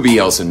it could be he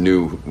also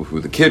knew who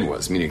the kid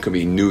was. I mean, it could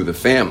be he knew the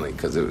family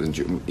because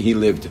he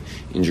lived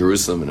in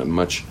Jerusalem in a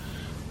much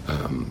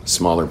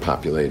smaller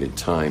populated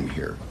time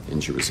here in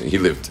Jerusalem. He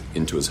lived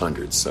into his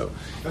hundreds, so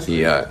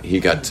he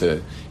got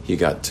to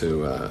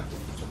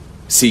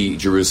see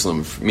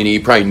Jerusalem. Meaning, he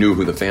probably knew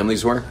who the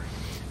families were,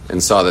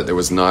 and saw that there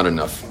was not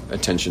enough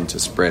attention to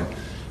spread.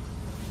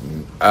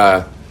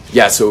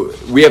 So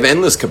we have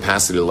endless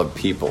capacity to love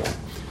people,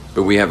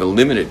 but we have a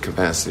limited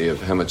capacity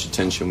of how much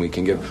attention we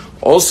can give.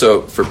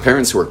 Also, for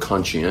parents who are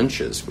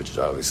conscientious, which is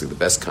obviously the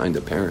best kind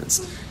of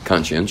parents,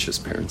 conscientious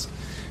parents.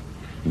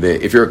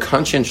 If you're a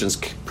conscientious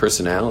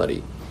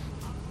personality,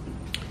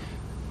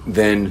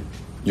 then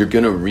you're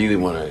going to really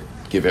want to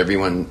give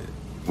everyone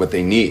what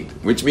they need,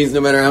 which means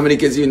no matter how many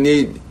kids you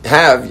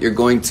you're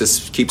going to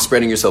keep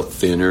spreading yourself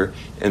thinner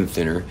and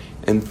thinner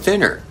and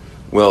thinner.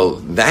 Well,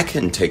 that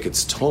can take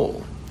its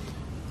toll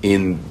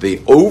in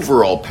the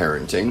overall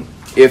parenting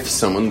if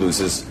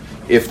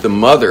the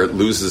mother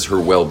loses her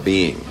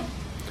well-being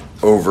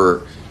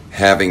over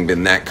having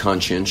been that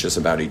conscientious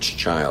about each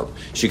child.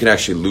 She could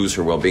actually lose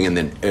her well-being, and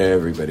then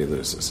everybody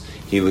loses.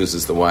 He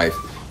loses the wife,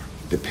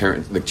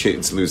 the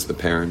kids lose the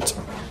parent,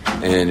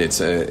 and it's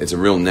a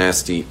real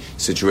nasty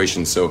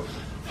situation. So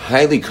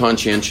highly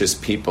conscientious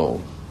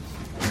people,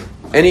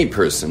 any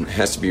person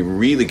has to be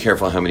really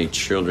careful how many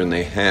children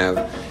they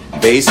have,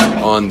 based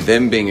on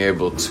them being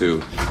able to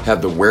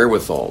have the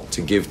wherewithal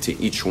to give to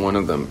each one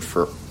of them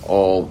for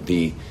all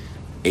the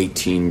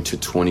 18 to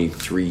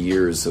 23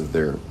 years of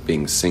their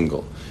being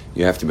single.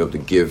 You have to be able to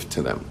give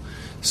to them.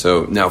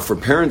 So now for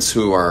parents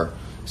who are,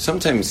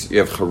 sometimes you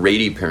have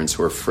Haredi parents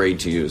who are afraid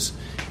to use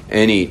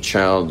any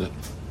child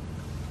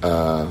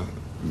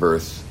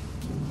birth,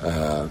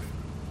 what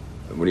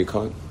do you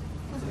call it?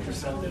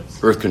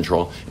 Birth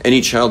control.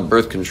 Any child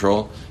birth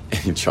control.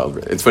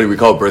 It's funny, we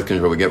call it birth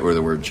control, we get rid of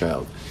the word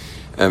child.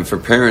 And for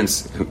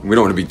parents, we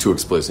don't want to be too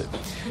explicit.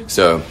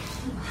 So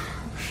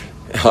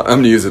I'm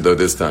going to use it though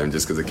this time,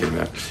 just because it came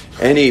out.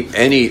 Any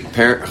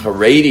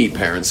Haredi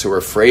parents who are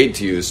afraid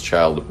to use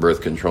child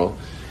birth control,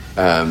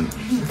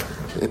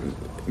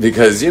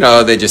 because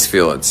they just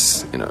feel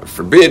it's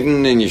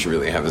forbidden, and you should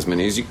really have as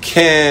many as you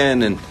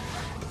can,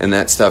 and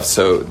that stuff.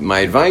 So my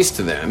advice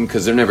to them,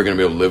 because they're never going to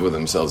be able to live with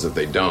themselves if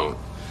they don't.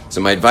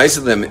 So my advice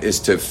to them is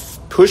to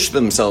push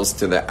themselves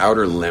to the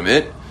outer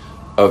limit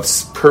of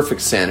perfect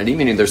sanity,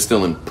 meaning they're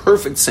still in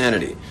perfect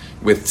sanity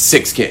with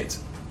 6 kids,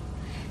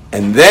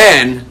 and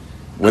then.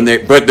 But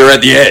they're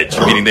at the edge,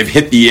 meaning they've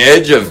hit the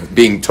edge of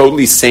being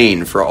totally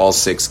sane for all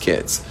 6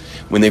 kids.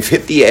 When they've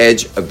hit the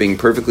edge of being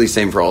perfectly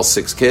sane for all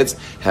 6 kids,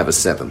 have a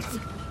 7th.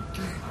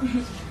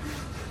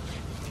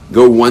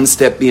 Go one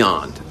step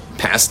beyond,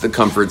 past the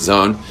comfort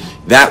zone.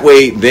 That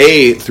way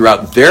they,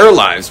 throughout their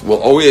lives, will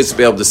always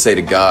be able to say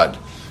to God,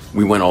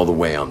 we went all the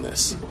way on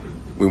this.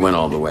 We went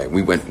all the way.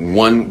 We went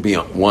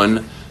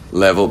one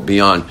level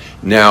beyond.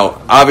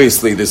 Now,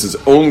 obviously, this is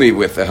only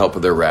with the help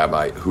of their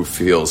rabbi who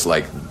feels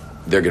like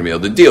they're going to be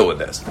able to deal with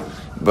this.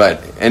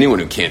 But anyone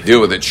who can't deal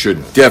with it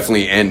should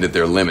definitely end at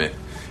their limit.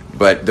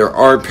 But there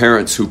are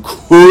parents who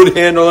could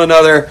handle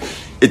another.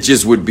 It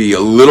just would be a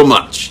little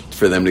much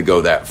for them to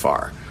go that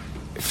far.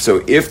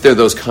 So if they're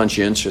those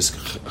conscientious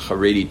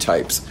Haredi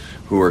types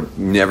who are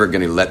never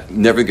going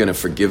to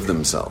forgive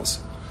themselves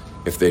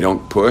if they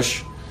don't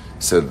push,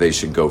 so they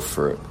should go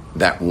for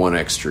that one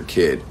extra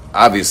kid.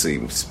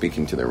 Obviously,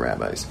 speaking to their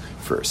rabbis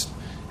first,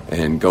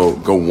 and go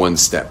one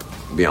step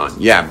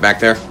beyond. Yeah, back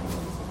there.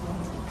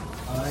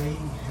 I had a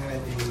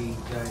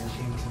guy who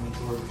came to me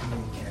toward the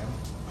community camp.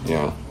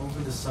 Yeah. Over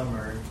the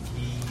summer,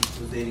 he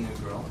was dating a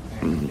girl,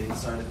 and they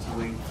decided to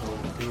wait until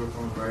they were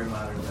from a very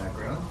modern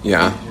background.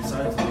 Yeah. They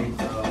decided to wait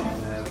until they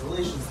had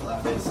relations till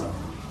after the summer.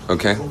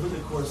 Okay. Over the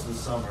course of the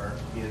summer,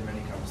 he had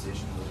many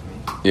conversations with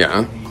me. Yeah.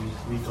 And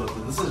we took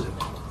the decision.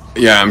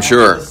 Yeah, I'm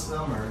sure. After the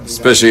summer,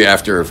 Especially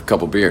after a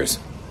couple beers.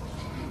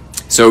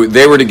 So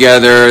they were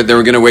together. They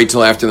were going to wait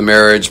till after the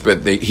marriage,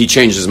 but he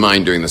changed his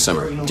mind during the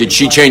summer. Did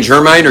she change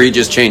her mind, or he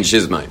just changed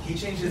his mind? He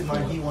changed his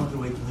mind. He wanted to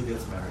wait till he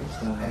gets married,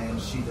 and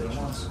she didn't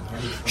want to.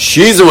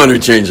 She's the one who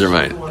changed her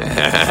mind.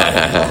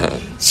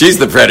 She's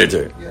the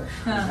predator.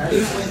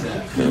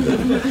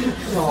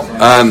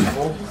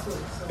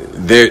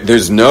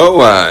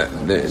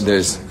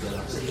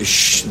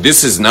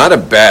 This is not a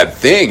bad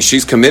thing.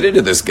 She's committed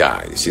to this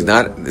guy.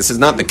 This is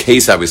not the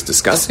case I was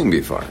discussing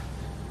before.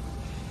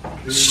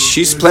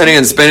 She's planning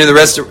on spending the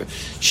rest of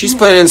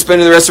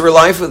her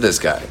life with this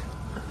guy.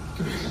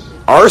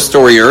 Our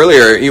story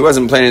earlier, he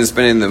wasn't planning on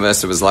spending the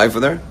rest of his life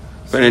with her.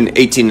 Spending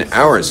 18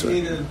 hours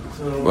with her.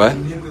 What?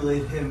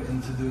 Manipulate him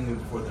into doing it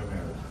before they're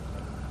married.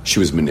 She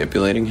was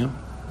manipulating him?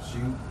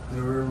 They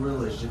were in a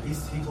relationship.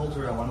 He told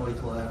her, I want to wait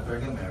till after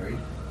I get married.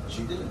 And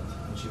she didn't.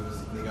 And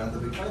they got into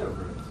a big fight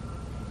over it.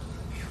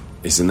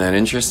 Isn't that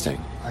interesting?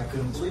 I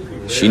couldn't believe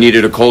it. She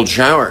needed a cold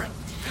shower.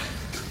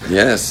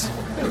 Yes.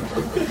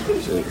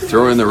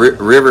 Throw her in the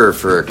river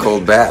for a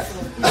cold bath.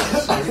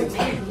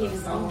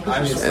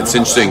 That's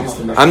interesting.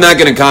 I'm not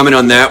going to comment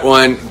on that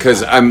one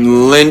because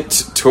I'm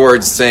lent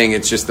towards saying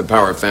it's just the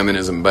power of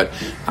feminism, but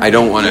I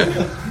don't want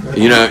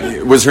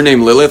to, was her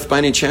name Lilith by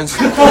any chance?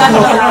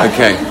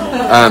 Okay.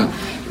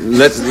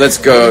 Let's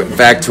go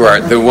back to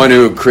the one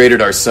who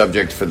created our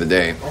subject for the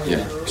day.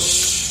 Yeah.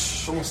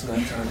 Shh. Almost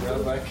that time,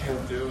 Rob. I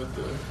can't deal with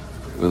it.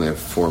 We only have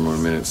 4 more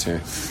minutes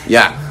here.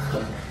 Yeah.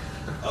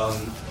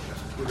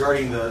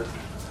 Regarding the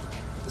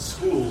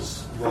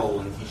school's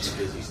role in teaching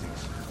kids these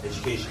things,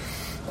 education.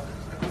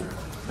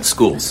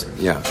 Schools,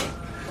 yeah.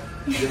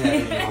 Do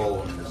they have any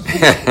role in this?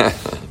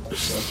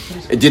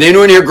 Did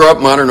anyone here grow up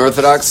in modern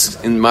Orthodox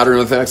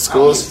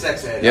schools?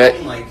 Sex ed. Yeah.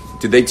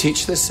 Did they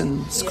teach this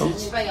in school?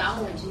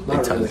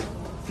 Not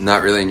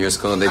Not really in your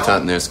school. They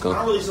taught in their school.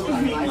 Not really so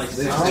much like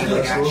sex ed,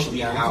 like actually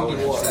how it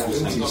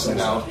is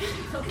about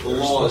the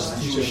laws,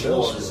 the Jewish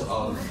laws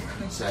of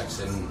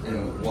sex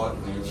and what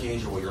when you're a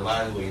teenager, what you're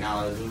allowed to do, what you're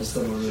not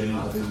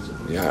allowed to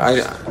do.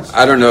 Yeah,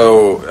 I don't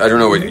know. I don't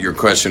know what your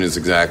question is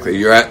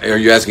exactly. Are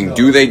you asking,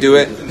 do they do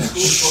it?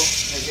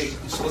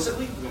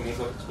 Explicitly?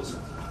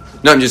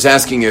 No, I'm just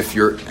asking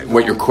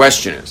what your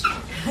question is.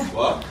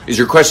 What? Is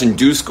your question,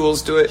 do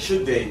schools do it?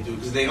 Should they do?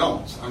 Because they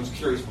don't. I'm just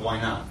curious why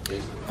not.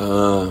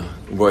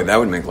 Boy, that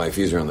would make life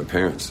easier on the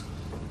parents,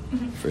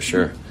 for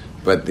sure.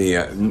 But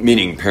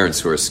meaning parents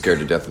who are scared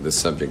to death of this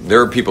subject.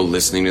 There are people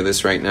listening to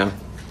this right now,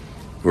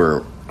 who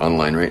are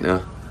online right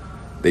now.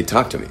 They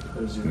talk to me.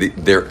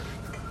 They're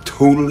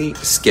totally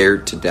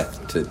scared to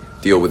death to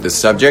deal with this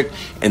subject,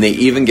 and they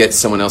even get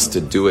someone else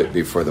to do it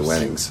before the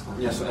weddings.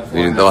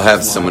 They'll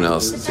have someone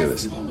else do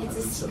this. It's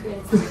a secret.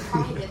 It's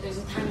private. There's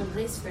a time and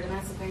place for it, and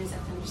that's the parents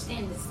have to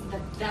understand.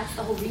 That's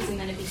the whole reason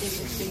that it became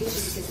such a big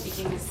issue, because it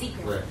became a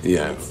secret. Right.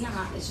 Yeah. It's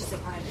not. It's just a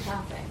private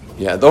topic.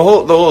 Yeah, the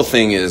whole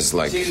thing is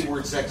like. Say the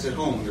word sex at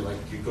home, you're like,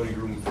 you go to your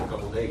room for a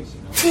couple of days,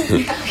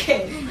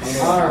 Okay.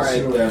 All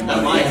right.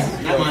 Not my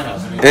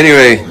house.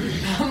 Anyway,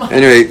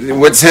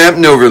 what's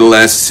happened over the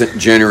last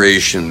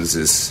generations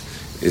is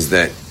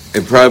that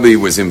it probably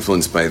was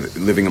influenced by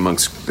living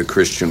amongst the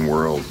Christian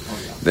world.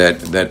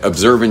 That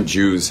observant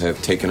Jews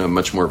have taken a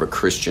much more of a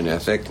Christian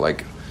ethic,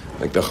 like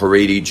the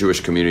Haredi Jewish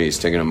community has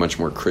taken a much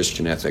more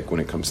Christian ethic when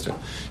it comes to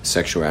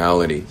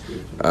sexuality.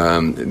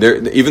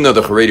 Even though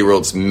the Haredi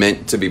world's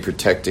meant to be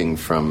protecting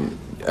from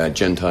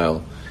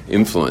Gentile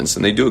influence,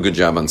 and they do a good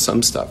job on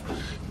some stuff,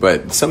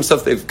 but some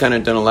stuff they've kind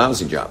of done a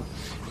lousy job.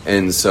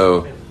 And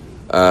so,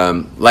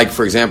 like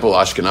for example,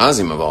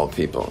 Ashkenazim of all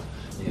people,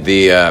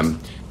 the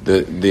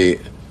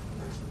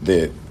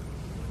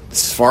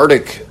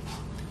Sephardic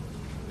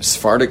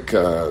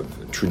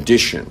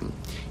tradition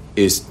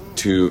is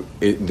the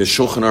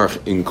Shulchan Aruch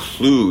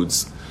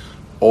includes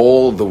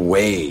all the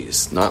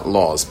ways, not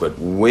laws, but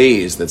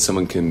ways that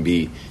someone can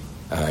be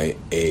a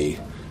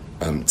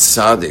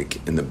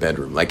tzaddik in the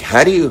bedroom. Like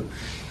how can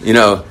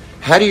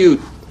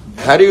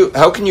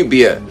you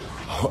be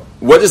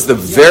what is the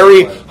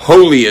very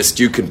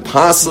holiest you could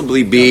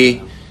possibly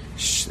be,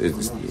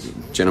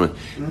 gentlemen,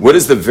 what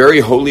is the very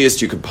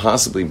holiest you could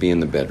possibly be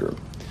in the bedroom?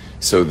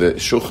 So the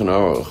Shulchan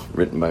Aruch,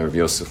 written by Rav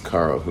Yosef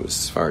Karo, who is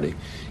Sephardi,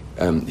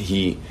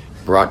 he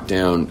brought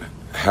down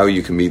how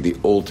you can be the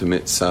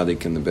ultimate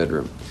tzaddik in the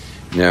bedroom.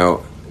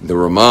 Now, the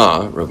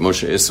Ramah, Rav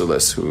Moshe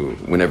Isserles, who,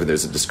 whenever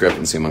there's a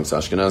discrepancy amongst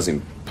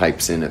Ashkenazim,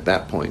 pipes in at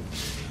that point.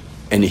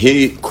 And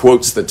he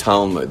quotes the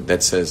Talmud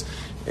that says,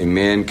 a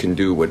man can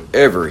do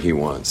whatever he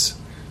wants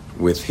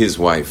with his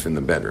wife in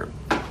the bedroom.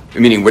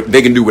 Meaning,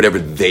 they can do whatever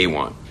they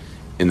want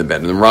in the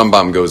bedroom. The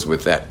Rambam goes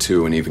with that,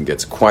 too, and even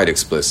gets quite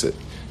explicit,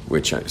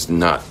 which is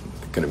not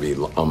going to be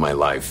on my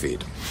live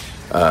feed.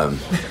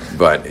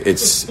 But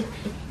it's,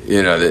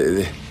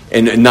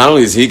 and not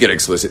only does he get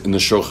explicit, in the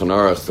Shulchan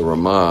Aruch, the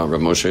Ramah,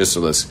 Rav Moshe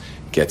Isserles,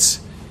 gets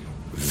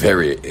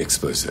very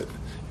explicit.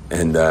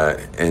 And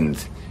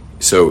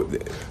so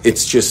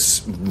it's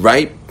just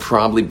right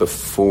probably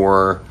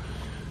before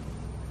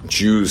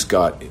Jews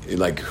got,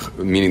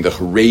 meaning the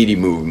Haredi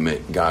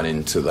movement got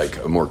into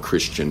a more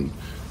Christian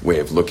way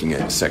of looking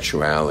at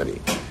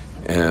sexuality.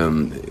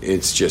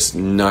 It's just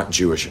not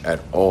Jewish at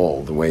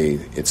all the way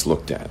it's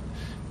looked at,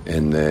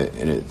 and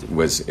it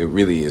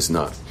really is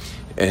not,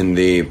 but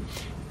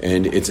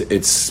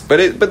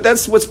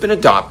that's what's been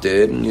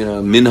adopted,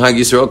 Minhag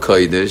Yisrael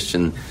Kodesh,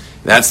 and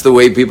that's the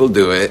way people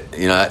do it.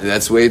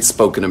 That's the way it's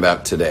spoken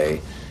about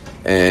today,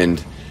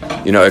 and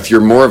if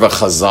you're more of a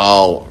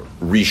Chazal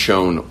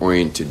Rishon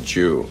oriented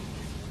Jew,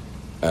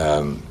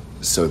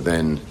 so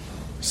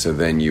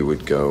then you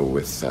would go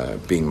with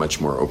being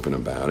much more open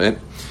about it.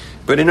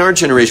 But in our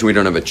generation, we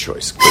don't have a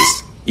choice,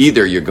 because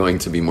either you're going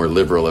to be more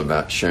liberal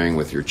about sharing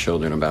with your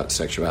children about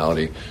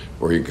sexuality,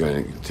 or you're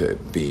going to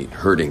be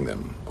hurting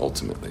them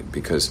ultimately.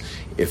 Because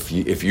if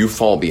you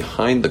fall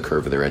behind the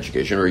curve of their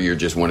education, or you're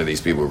just one of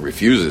these people who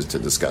refuses to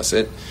discuss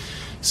it,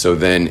 so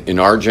then in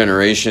our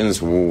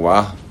generations,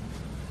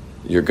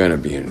 you're going to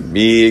be in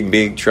big,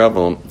 big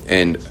trouble.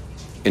 And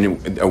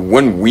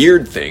one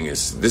weird thing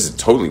is, this is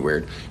totally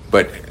weird,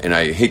 and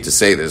I hate to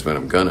say this, but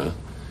I'm gonna,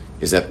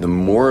 is that the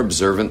more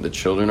observant the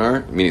children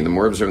are, meaning the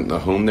more observant the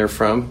home they're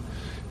from,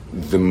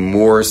 the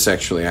more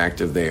sexually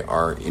active they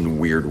are in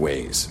weird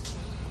ways.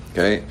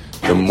 Okay?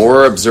 The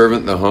more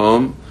observant the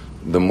home,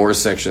 the more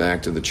sexually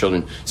active the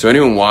children. So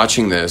anyone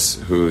watching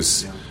this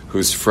who's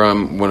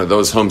from one of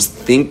those homes,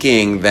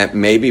 thinking that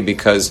maybe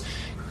because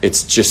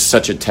it's just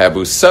such a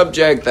taboo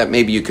subject that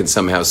maybe you can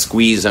somehow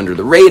squeeze under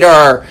the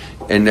radar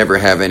and never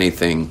have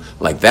anything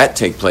like that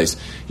take place,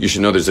 you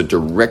should know there's a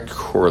direct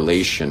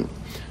correlation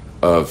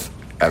of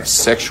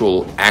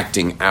sexual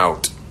acting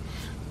out,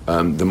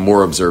 the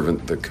more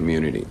observant the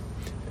community,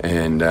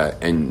 and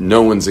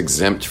no one's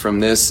exempt from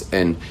this,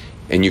 and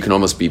you can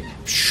almost be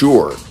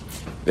sure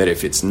that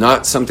if it's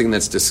not something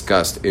that's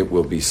discussed, it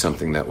will be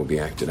something that will be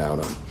acted out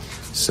on.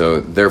 So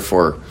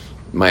therefore,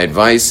 my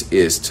advice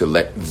is to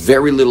let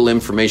very little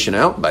information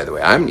out. By the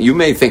way, you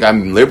may think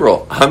I'm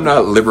liberal. I'm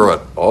not liberal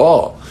at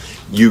all.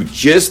 You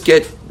just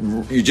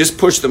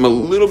push them a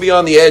little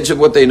beyond the edge of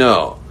what they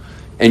know,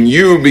 and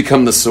you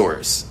become the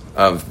source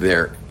of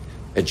their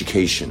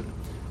education.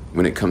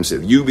 When it comes to,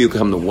 you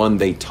become the one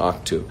they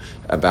talk to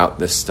about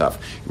this stuff,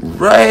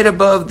 right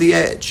above the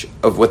edge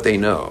of what they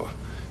know.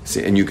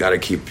 See, and you got to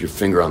keep your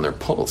finger on their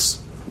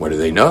pulse. What do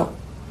they know?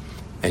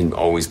 And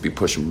always be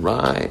pushing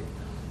right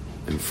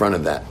in front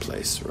of that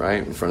place,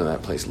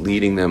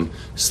 leading them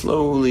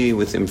slowly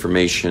with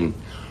information.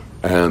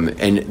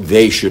 And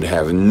they should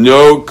have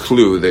no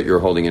clue that you're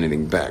holding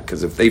anything back,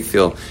 because if they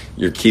feel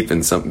you're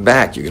keeping something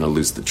back, you're going to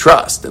lose the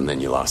trust, and then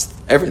you lost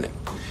everything.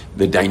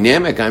 The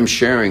dynamic I'm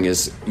sharing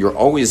is you're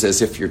always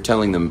as if you're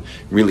telling them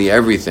really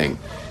everything,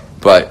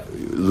 but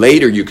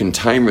later you can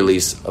time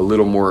release a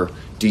little more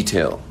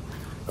detail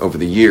over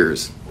the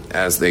years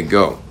as they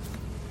go.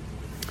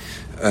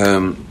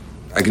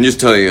 I can just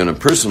tell you on a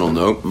personal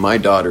note, my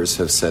daughters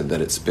have said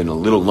that it's been a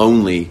little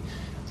lonely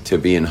to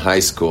be in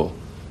high school,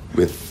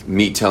 with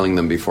me telling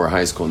them before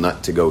high school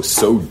not to go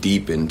so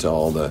deep into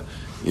all the,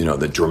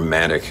 the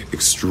dramatic,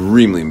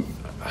 extremely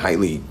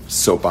highly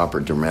soap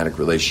opera dramatic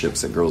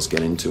relationships that girls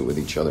get into with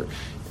each other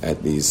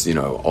at these,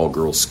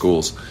 all-girls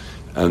schools.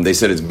 They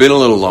said it's been a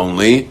little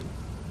lonely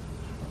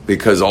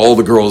because all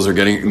the girls are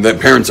the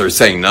parents are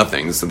saying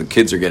nothing, so the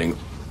kids are getting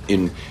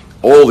in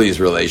all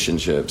these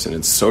relationships, and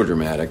it's so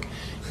dramatic.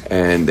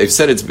 And they've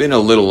said it's been a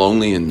little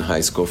lonely in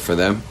high school for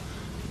them,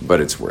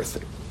 but it's worth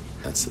it.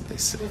 That's what they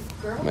say.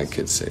 My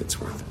kids say it's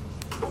worth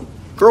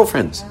it.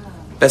 Girlfriends,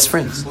 best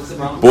friends.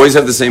 Boys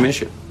have the same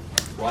issue.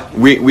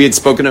 We had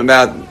spoken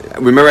about,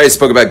 remember I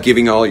spoke about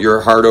giving all your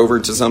heart over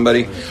to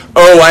somebody?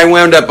 Oh, I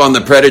wound up on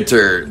the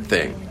predator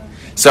thing.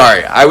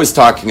 Sorry, I was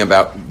talking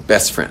about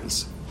best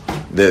friends.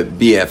 The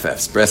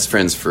BFFs, best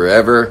friends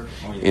forever.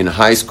 In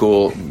high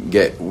school,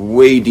 get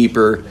way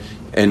deeper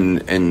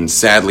and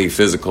sadly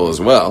physical as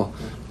well.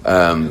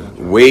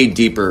 Way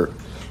deeper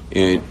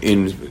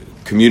in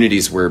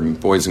communities where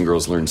boys and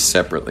girls learn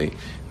separately.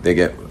 They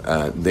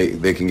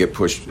can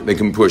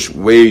push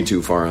way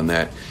too far on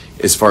that,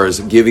 as far as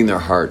giving their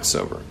hearts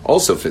over,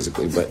 also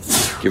physically, but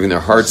giving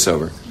their hearts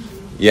over.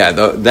 Yeah,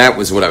 that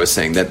was what I was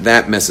saying.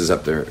 That messes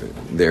up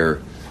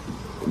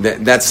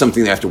that's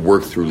something they have to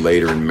work through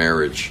later in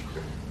marriage.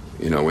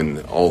 When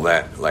all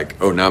that, like,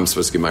 oh, now I'm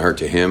supposed to give my heart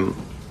to him.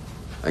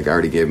 Like, I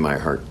already gave my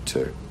heart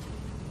to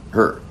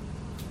her,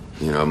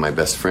 my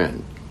best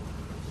friend,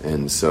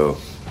 and so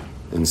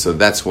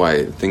that's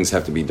why things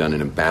have to be done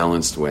in a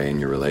balanced way in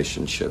your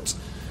relationships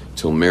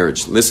till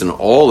marriage. Listen,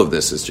 all of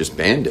this is just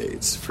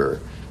Band-Aids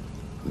for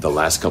the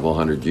last couple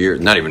 100 years,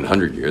 not even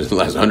 100 years, the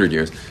last 100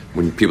 years,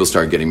 when people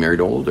started getting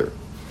married older.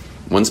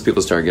 Once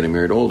people started getting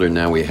married older,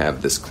 now we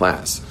have this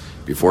class.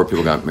 Before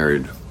people got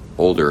married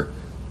older,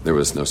 there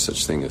was no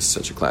such thing as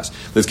such a class.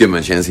 Let's give him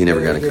a chance. He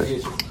never got a class.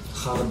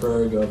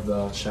 Hanneberg of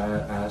the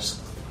chat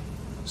asked,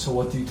 so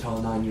what do you tell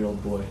a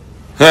 9-year-old boy?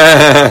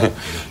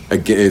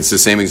 Again, it's the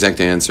same exact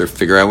answer.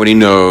 Figure out what he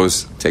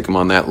knows, take him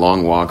on that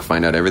long walk,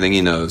 find out everything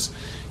he knows,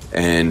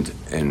 and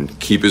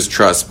keep his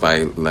trust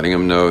by letting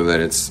him know that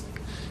it's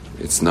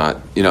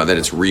not, that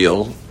it's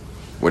real,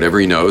 whatever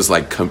he knows,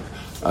 like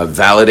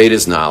validate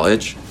his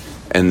knowledge,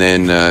 and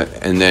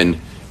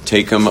then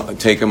take them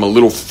a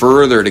little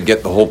further to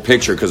get the whole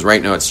picture, because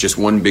right now it's just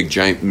one big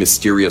giant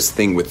mysterious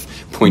thing with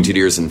pointed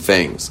ears and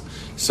fangs.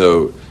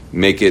 So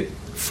make it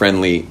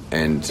friendly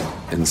and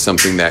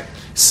something that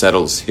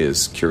settles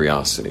his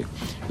curiosity.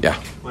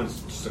 Yeah.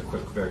 Mine's just a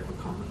very quick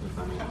comment, if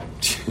I may.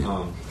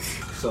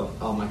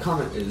 My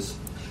comment is,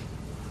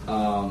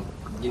 but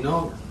in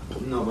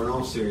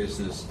all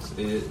seriousness,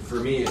 for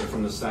me,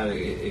 from the side,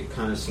 it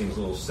kind of seems a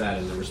little sad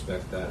in the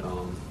perspective that,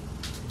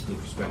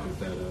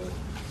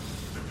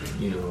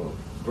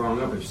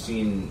 growing up, I've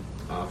seen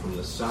from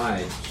the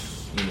side,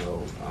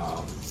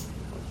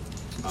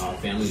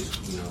 families,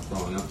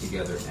 growing up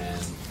together,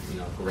 and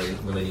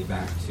relating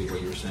back to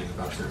what you were saying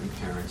about certain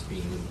parents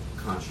being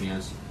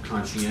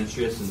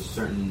conscientious and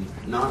certain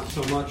not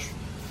so much.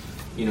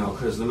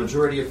 Because the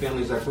majority of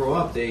families that grow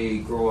up, they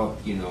grow up,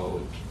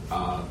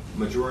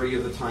 majority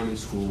of the time in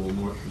school,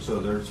 so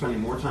they're spending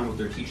more time with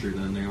their teacher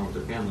than they are with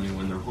their family. And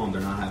when they're home,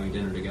 they're not having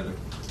dinner together.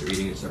 They're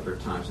eating at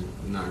separate times and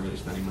not really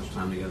spending much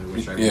time together,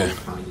 which I really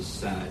find is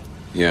sad.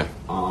 Yeah.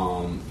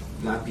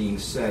 That being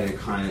said,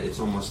 it's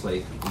almost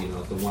like,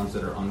 the ones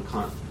that are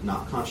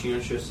not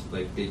conscientious,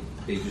 like they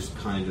just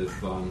kind of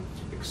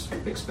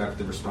expect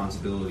the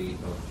responsibility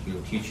of,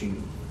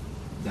 teaching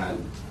that,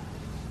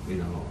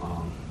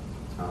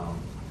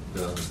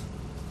 the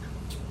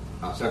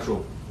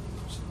sexual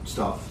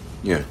stuff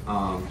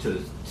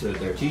to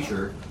their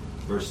teacher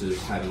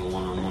versus having a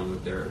one-on-one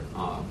with their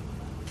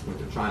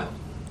child.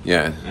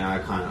 Yeah. And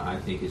I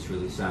think it's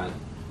really sad.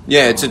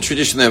 Yeah, it's a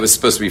tradition that was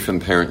supposed to be from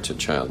parent to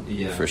child,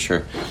 for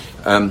sure.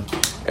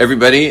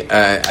 Everybody,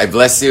 I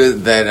bless you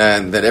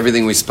that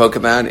everything we spoke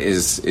about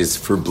is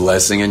for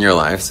blessing in your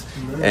lives,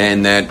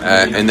 and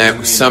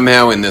that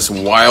somehow in this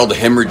wild,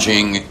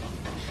 hemorrhaging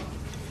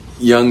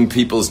young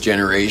people's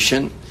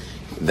generation,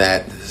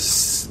 that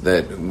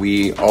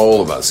we,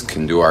 all of us,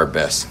 can do our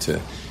best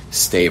to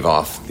stave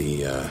off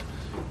this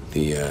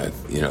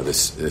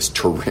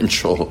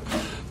torrential,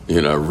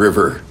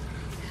 river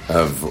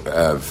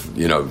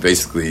of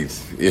basically,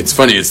 it's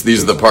funny.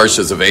 These are the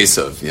parshas of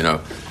Esav,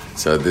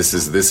 So this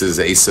is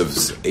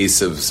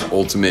Esav's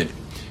ultimate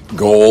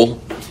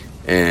goal,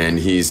 and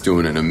he's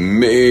doing an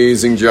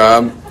amazing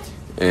job.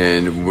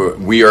 And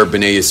we are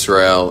Bnei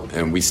Yisrael,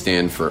 and we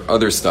stand for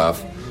other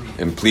stuff.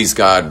 And please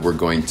God, we're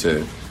going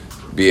to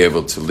be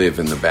able to live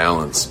in the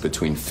balance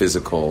between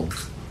physical.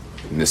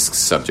 And this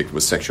subject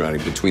was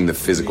sexuality, between the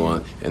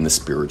physical and the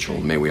spiritual.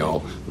 May we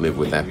all live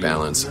with that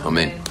balance.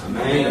 Amen.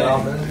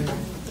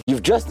 Amen.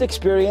 You've just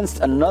experienced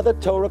another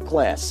Torah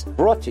class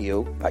brought to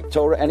you by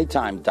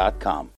TorahAnytime.com.